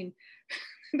 I mean,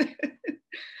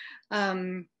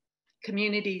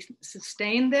 community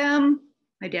sustained them.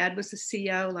 My dad was a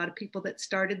CO. A lot of people that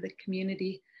started the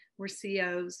community were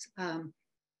COs.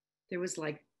 There was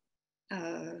like,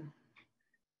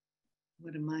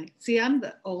 what am I? See, I'm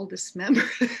the oldest member.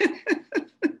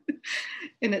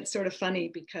 And it's sort of funny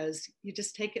because you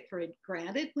just take it for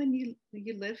granted when you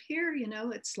live here,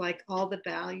 it's like all the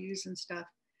values and stuff.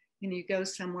 And you go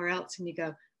somewhere else and you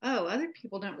go, oh, other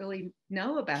people don't really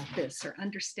know about this or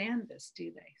understand this,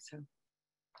 do they? So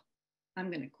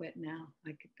I'm going to quit now.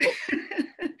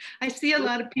 I see a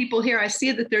lot of people here. I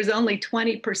see that there's only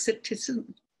 20 participants.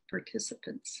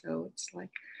 So it's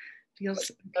like,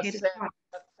 feels okay to talk.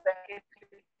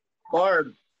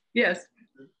 Barb. Yes.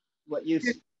 What you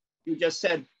just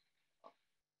said,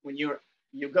 when you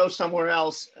go somewhere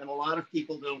else and a lot of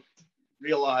people don't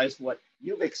realize what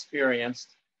you've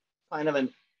experienced, kind of a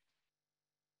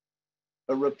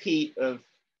repeat of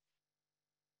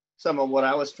some of what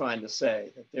I was trying to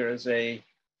say, that there is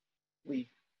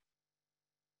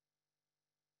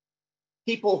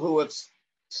people who have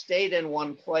stayed in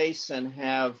one place and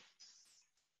have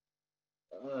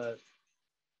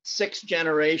sixth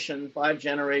generation, 5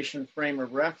 generation frame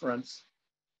of reference,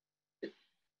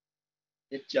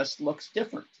 it just looks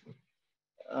different.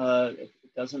 It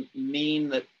doesn't mean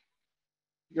that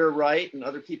you're right and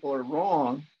other people are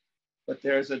wrong, but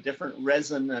there's a different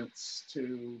resonance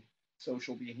to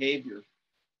social behavior.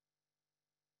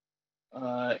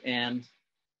 And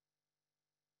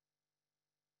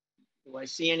do I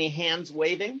see any hands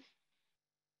waving?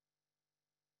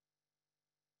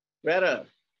 Greta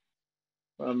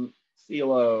from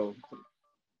CELO.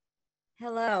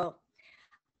 Hello.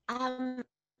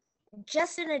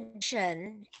 Just an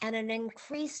addition and an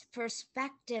increased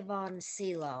perspective on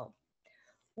CELO.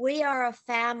 We are a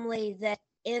family that,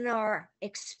 in our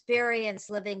experience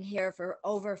living here for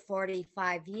over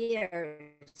 45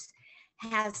 years,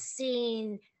 has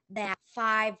seen that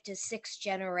 5 to 6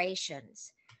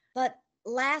 generations. But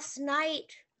last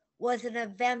night was an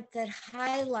event that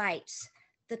highlights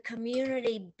the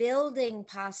community building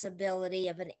possibility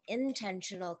of an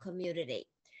intentional community.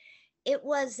 It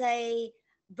was a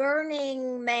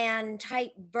Burning Man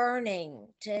type burning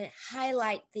to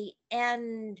highlight the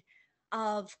end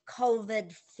of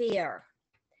COVID fear.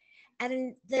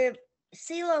 And the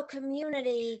CELO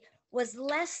community was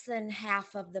less than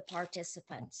half of the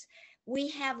participants. We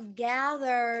have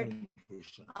gathered,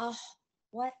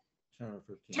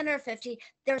 10 or 50.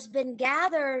 There's been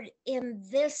gathered in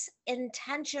this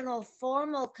intentional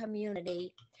formal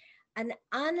community, an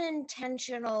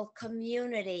unintentional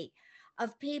community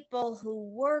of people who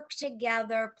work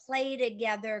together, play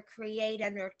together, create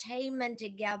entertainment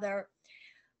together,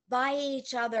 buy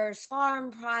each other's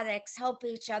farm products, help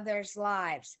each other's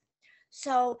lives.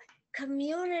 So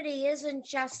community isn't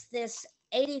just this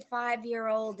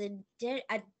 85-year-old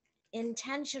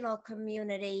intentional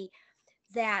community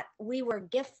that we were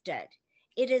gifted.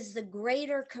 It is the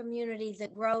greater community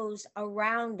that grows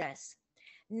around us.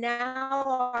 Now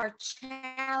our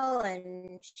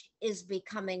challenge is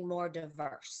becoming more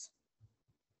diverse.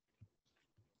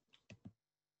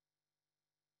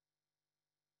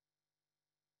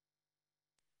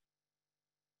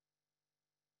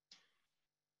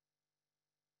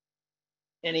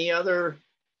 Any other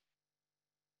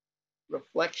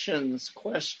reflections,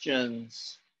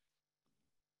 questions?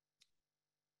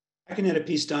 I can add a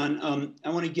piece, Don. I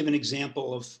want to give an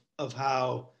example of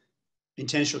how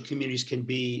intentional communities can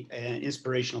be an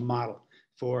inspirational model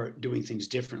for doing things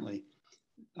differently.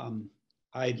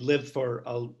 I lived for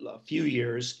a few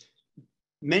years,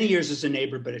 many years as a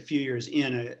neighbor, but a few years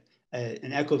in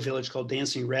an eco village called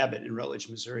Dancing Rabbit in Rutledge,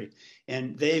 Missouri.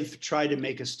 And they've tried to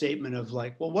make a statement of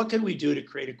like, well, what can we do to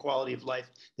create a quality of life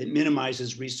that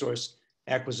minimizes resource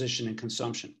acquisition and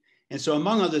consumption? And so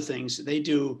among other things, they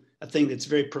do a thing that's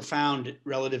very profound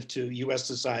relative to US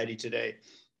society today.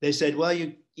 They said, well,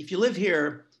 if you live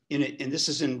here, and this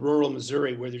is in rural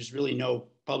Missouri where there's really no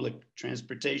public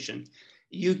transportation,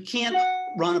 you can't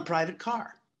run a private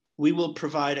car. We will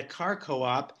provide a car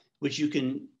co-op, which you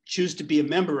can choose to be a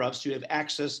member of so you have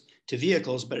access to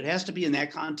vehicles, but it has to be in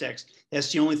that context.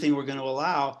 That's the only thing we're going to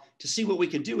allow to see what we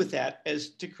can do with that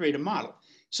as to create a model.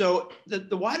 So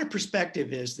the wider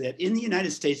perspective is that in the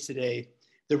United States today,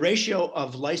 the ratio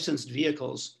of licensed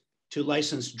vehicles to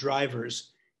licensed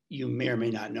drivers, you may or may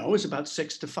not know, is about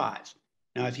 6 to 5.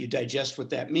 Now, if you digest what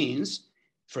that means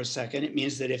for a second, it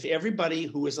means that if everybody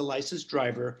who is a licensed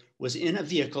driver was in a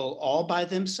vehicle all by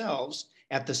themselves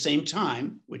at the same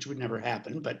time, which would never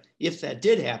happen, but if that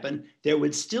did happen, there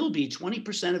would still be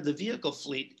 20% of the vehicle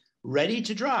fleet ready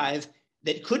to drive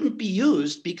that couldn't be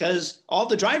used because all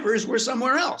the drivers were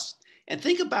somewhere else. And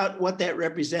think about what that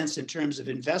represents in terms of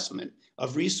investment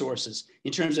of resources,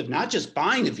 in terms of not just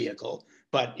buying a vehicle,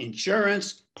 but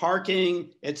insurance, parking,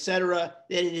 et cetera.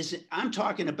 I'm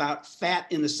talking about fat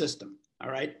in the system, all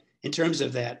right, in terms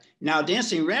of that. Now,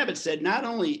 Dancing Rabbit said not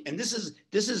only, and this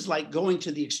is like going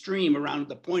to the extreme around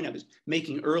the point I was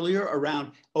making earlier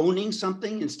around owning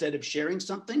something instead of sharing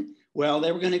something. Well,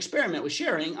 they were going to experiment with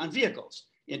sharing on vehicles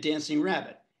in Dancing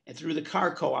Rabbit, and through the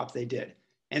car co-op they did.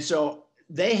 And so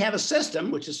they have a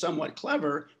system, which is somewhat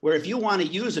clever, where if you want to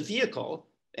use a vehicle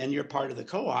and you're part of the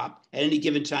co-op, at any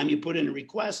given time you put in a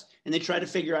request and they try to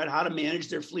figure out how to manage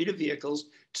their fleet of vehicles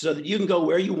so that you can go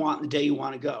where you want the day you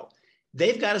want to go.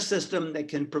 They've got a system that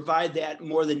can provide that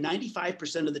more than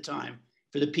 95% of the time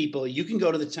for the people. You can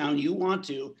go to the town you want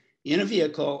to in a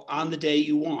vehicle on the day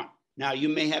you want. Now, you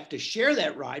may have to share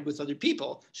that ride with other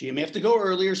people, so you may have to go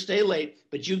earlier, stay late,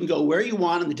 but you can go where you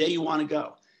want on the day you want to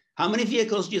go. How many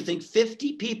vehicles do you think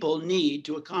 50 people need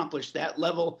to accomplish that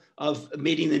level of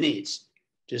meeting the needs?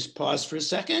 Just pause for a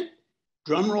second.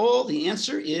 Drum roll, the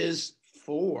answer is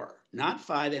 4, not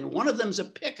 5, and one of them's a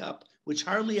pickup which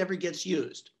hardly ever gets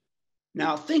used.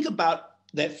 Now think about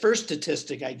that first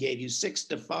statistic I gave you, 6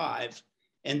 to 5,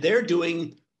 and they're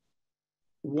doing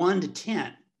 1 to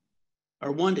 10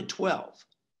 or 1 to 12,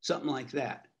 something like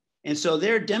that. And so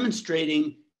they're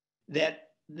demonstrating that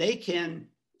they can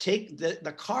take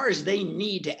the cars they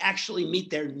need to actually meet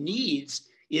their needs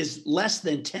is less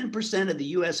than 10% of the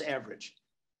US average,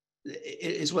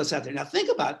 is what's out there. Now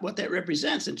think about what that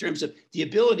represents in terms of the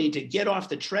ability to get off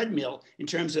the treadmill in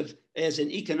terms of as an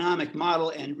economic model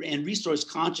and resource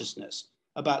consciousness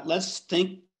about let's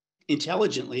think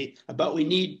intelligently about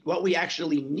what we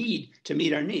actually need to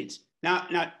meet our needs. Now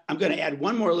I'm going to add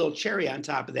one more little cherry on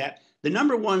top of that. The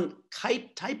number one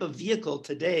type of vehicle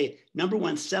today, number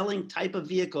one selling type of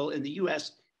vehicle in the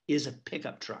US is a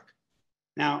pickup truck.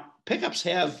 Now, pickups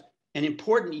have an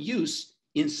important use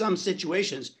in some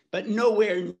situations, but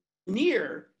nowhere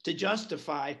near to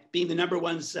justify being the number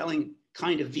one selling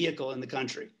kind of vehicle in the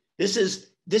country. This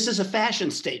is a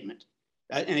fashion statement,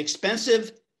 an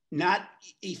expensive, not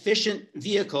efficient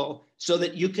vehicle so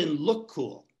that you can look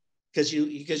cool because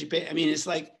you pay. I mean, it's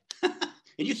like,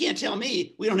 and you can't tell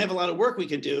me we don't have a lot of work we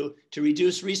can do to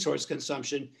reduce resource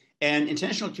consumption, and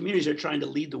intentional communities are trying to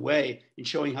lead the way in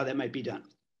showing how that might be done.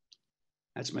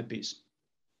 That's my piece.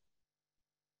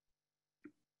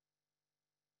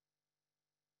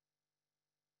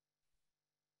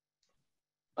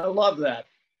 I love that.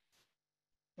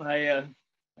 I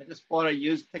just bought a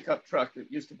used pickup truck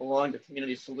that used to belong to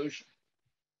Community Solution.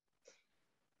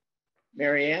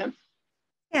 Marianne?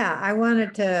 Yeah, I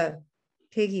wanted to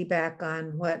piggyback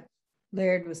on what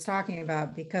Laird was talking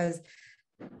about, because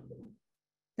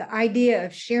the idea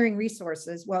of sharing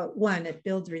resources, well, one, it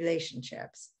builds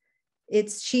relationships.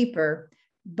 It's cheaper,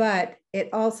 but it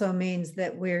also means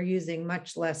that we're using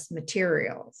much less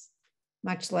materials,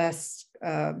 much less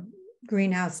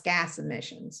greenhouse gas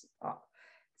emissions.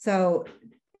 So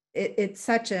it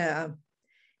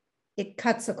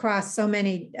cuts across so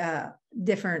many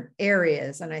different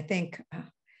areas. And I think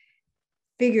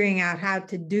figuring out how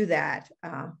to do that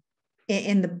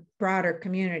in the broader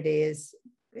community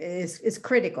is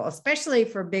critical, especially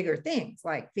for bigger things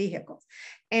like vehicles.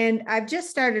 And I've just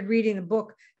started reading a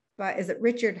book by, is it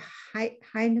Richard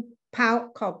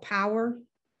called Power?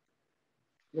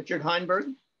 Richard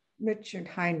Heinberg? Richard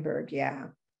Heinberg, yeah.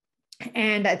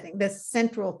 And I think the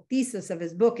central thesis of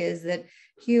his book is that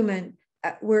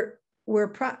we're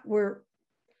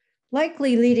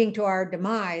likely leading to our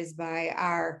demise by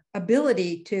our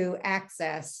ability to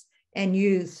access and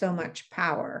use so much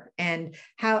power. And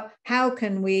how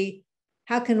can we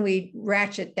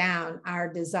ratchet down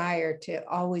our desire to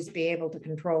always be able to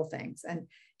control things, and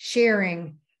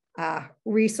sharing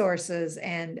resources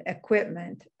and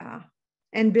equipment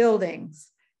and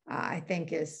buildings, I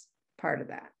think is part of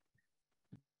that.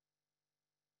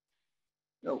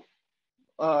 No,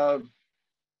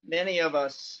 many of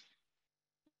us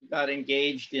got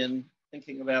engaged in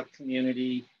thinking about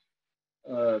community,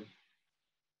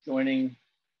 joining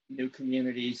new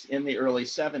communities in the early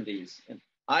 70s. And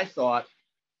I thought,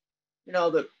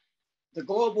 that the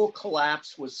global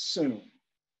collapse was soon.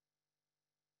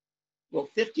 Well,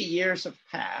 50 years have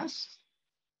passed,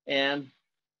 and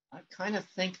I kind of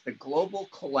think the global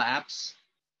collapse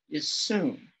is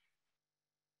soon.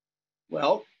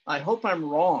 Well, I hope I'm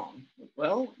wrong.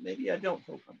 Well, maybe I don't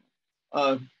hope I'm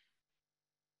wrong.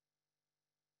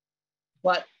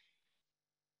 But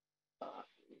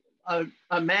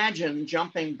imagine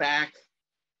jumping back.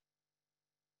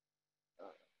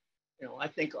 I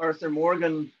think Arthur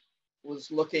Morgan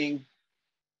was looking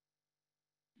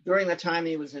during the time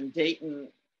he was in Dayton,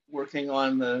 working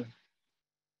on the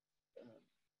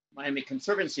Miami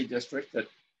Conservancy District that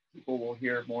people will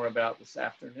hear more about this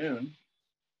afternoon.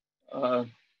 I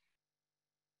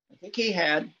think he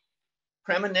had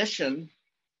premonition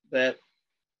that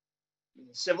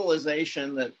the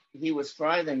civilization that he was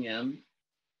thriving in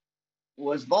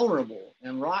was vulnerable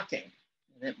and rocking,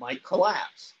 and it might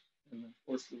collapse. And of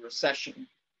course, the recession,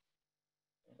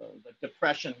 the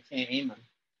depression came,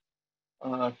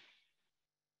 and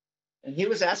he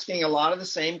was asking a lot of the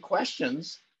same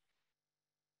questions.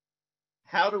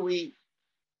 How do we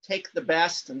take the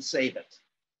best and save it?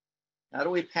 How do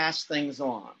we pass things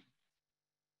on?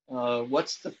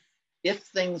 If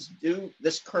things do,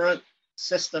 this current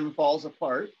system falls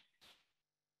apart,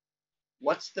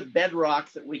 what's the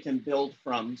bedrock that we can build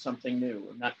from something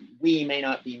new? We may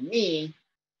not be me,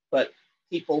 but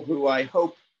people who I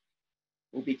hope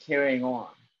will be carrying on.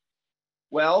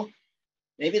 Well,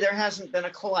 maybe there hasn't been a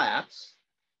collapse,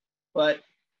 but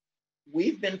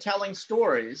we've been telling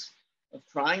stories of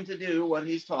trying to do what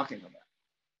he's talking about,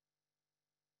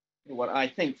 or what I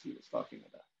think he was talking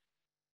about.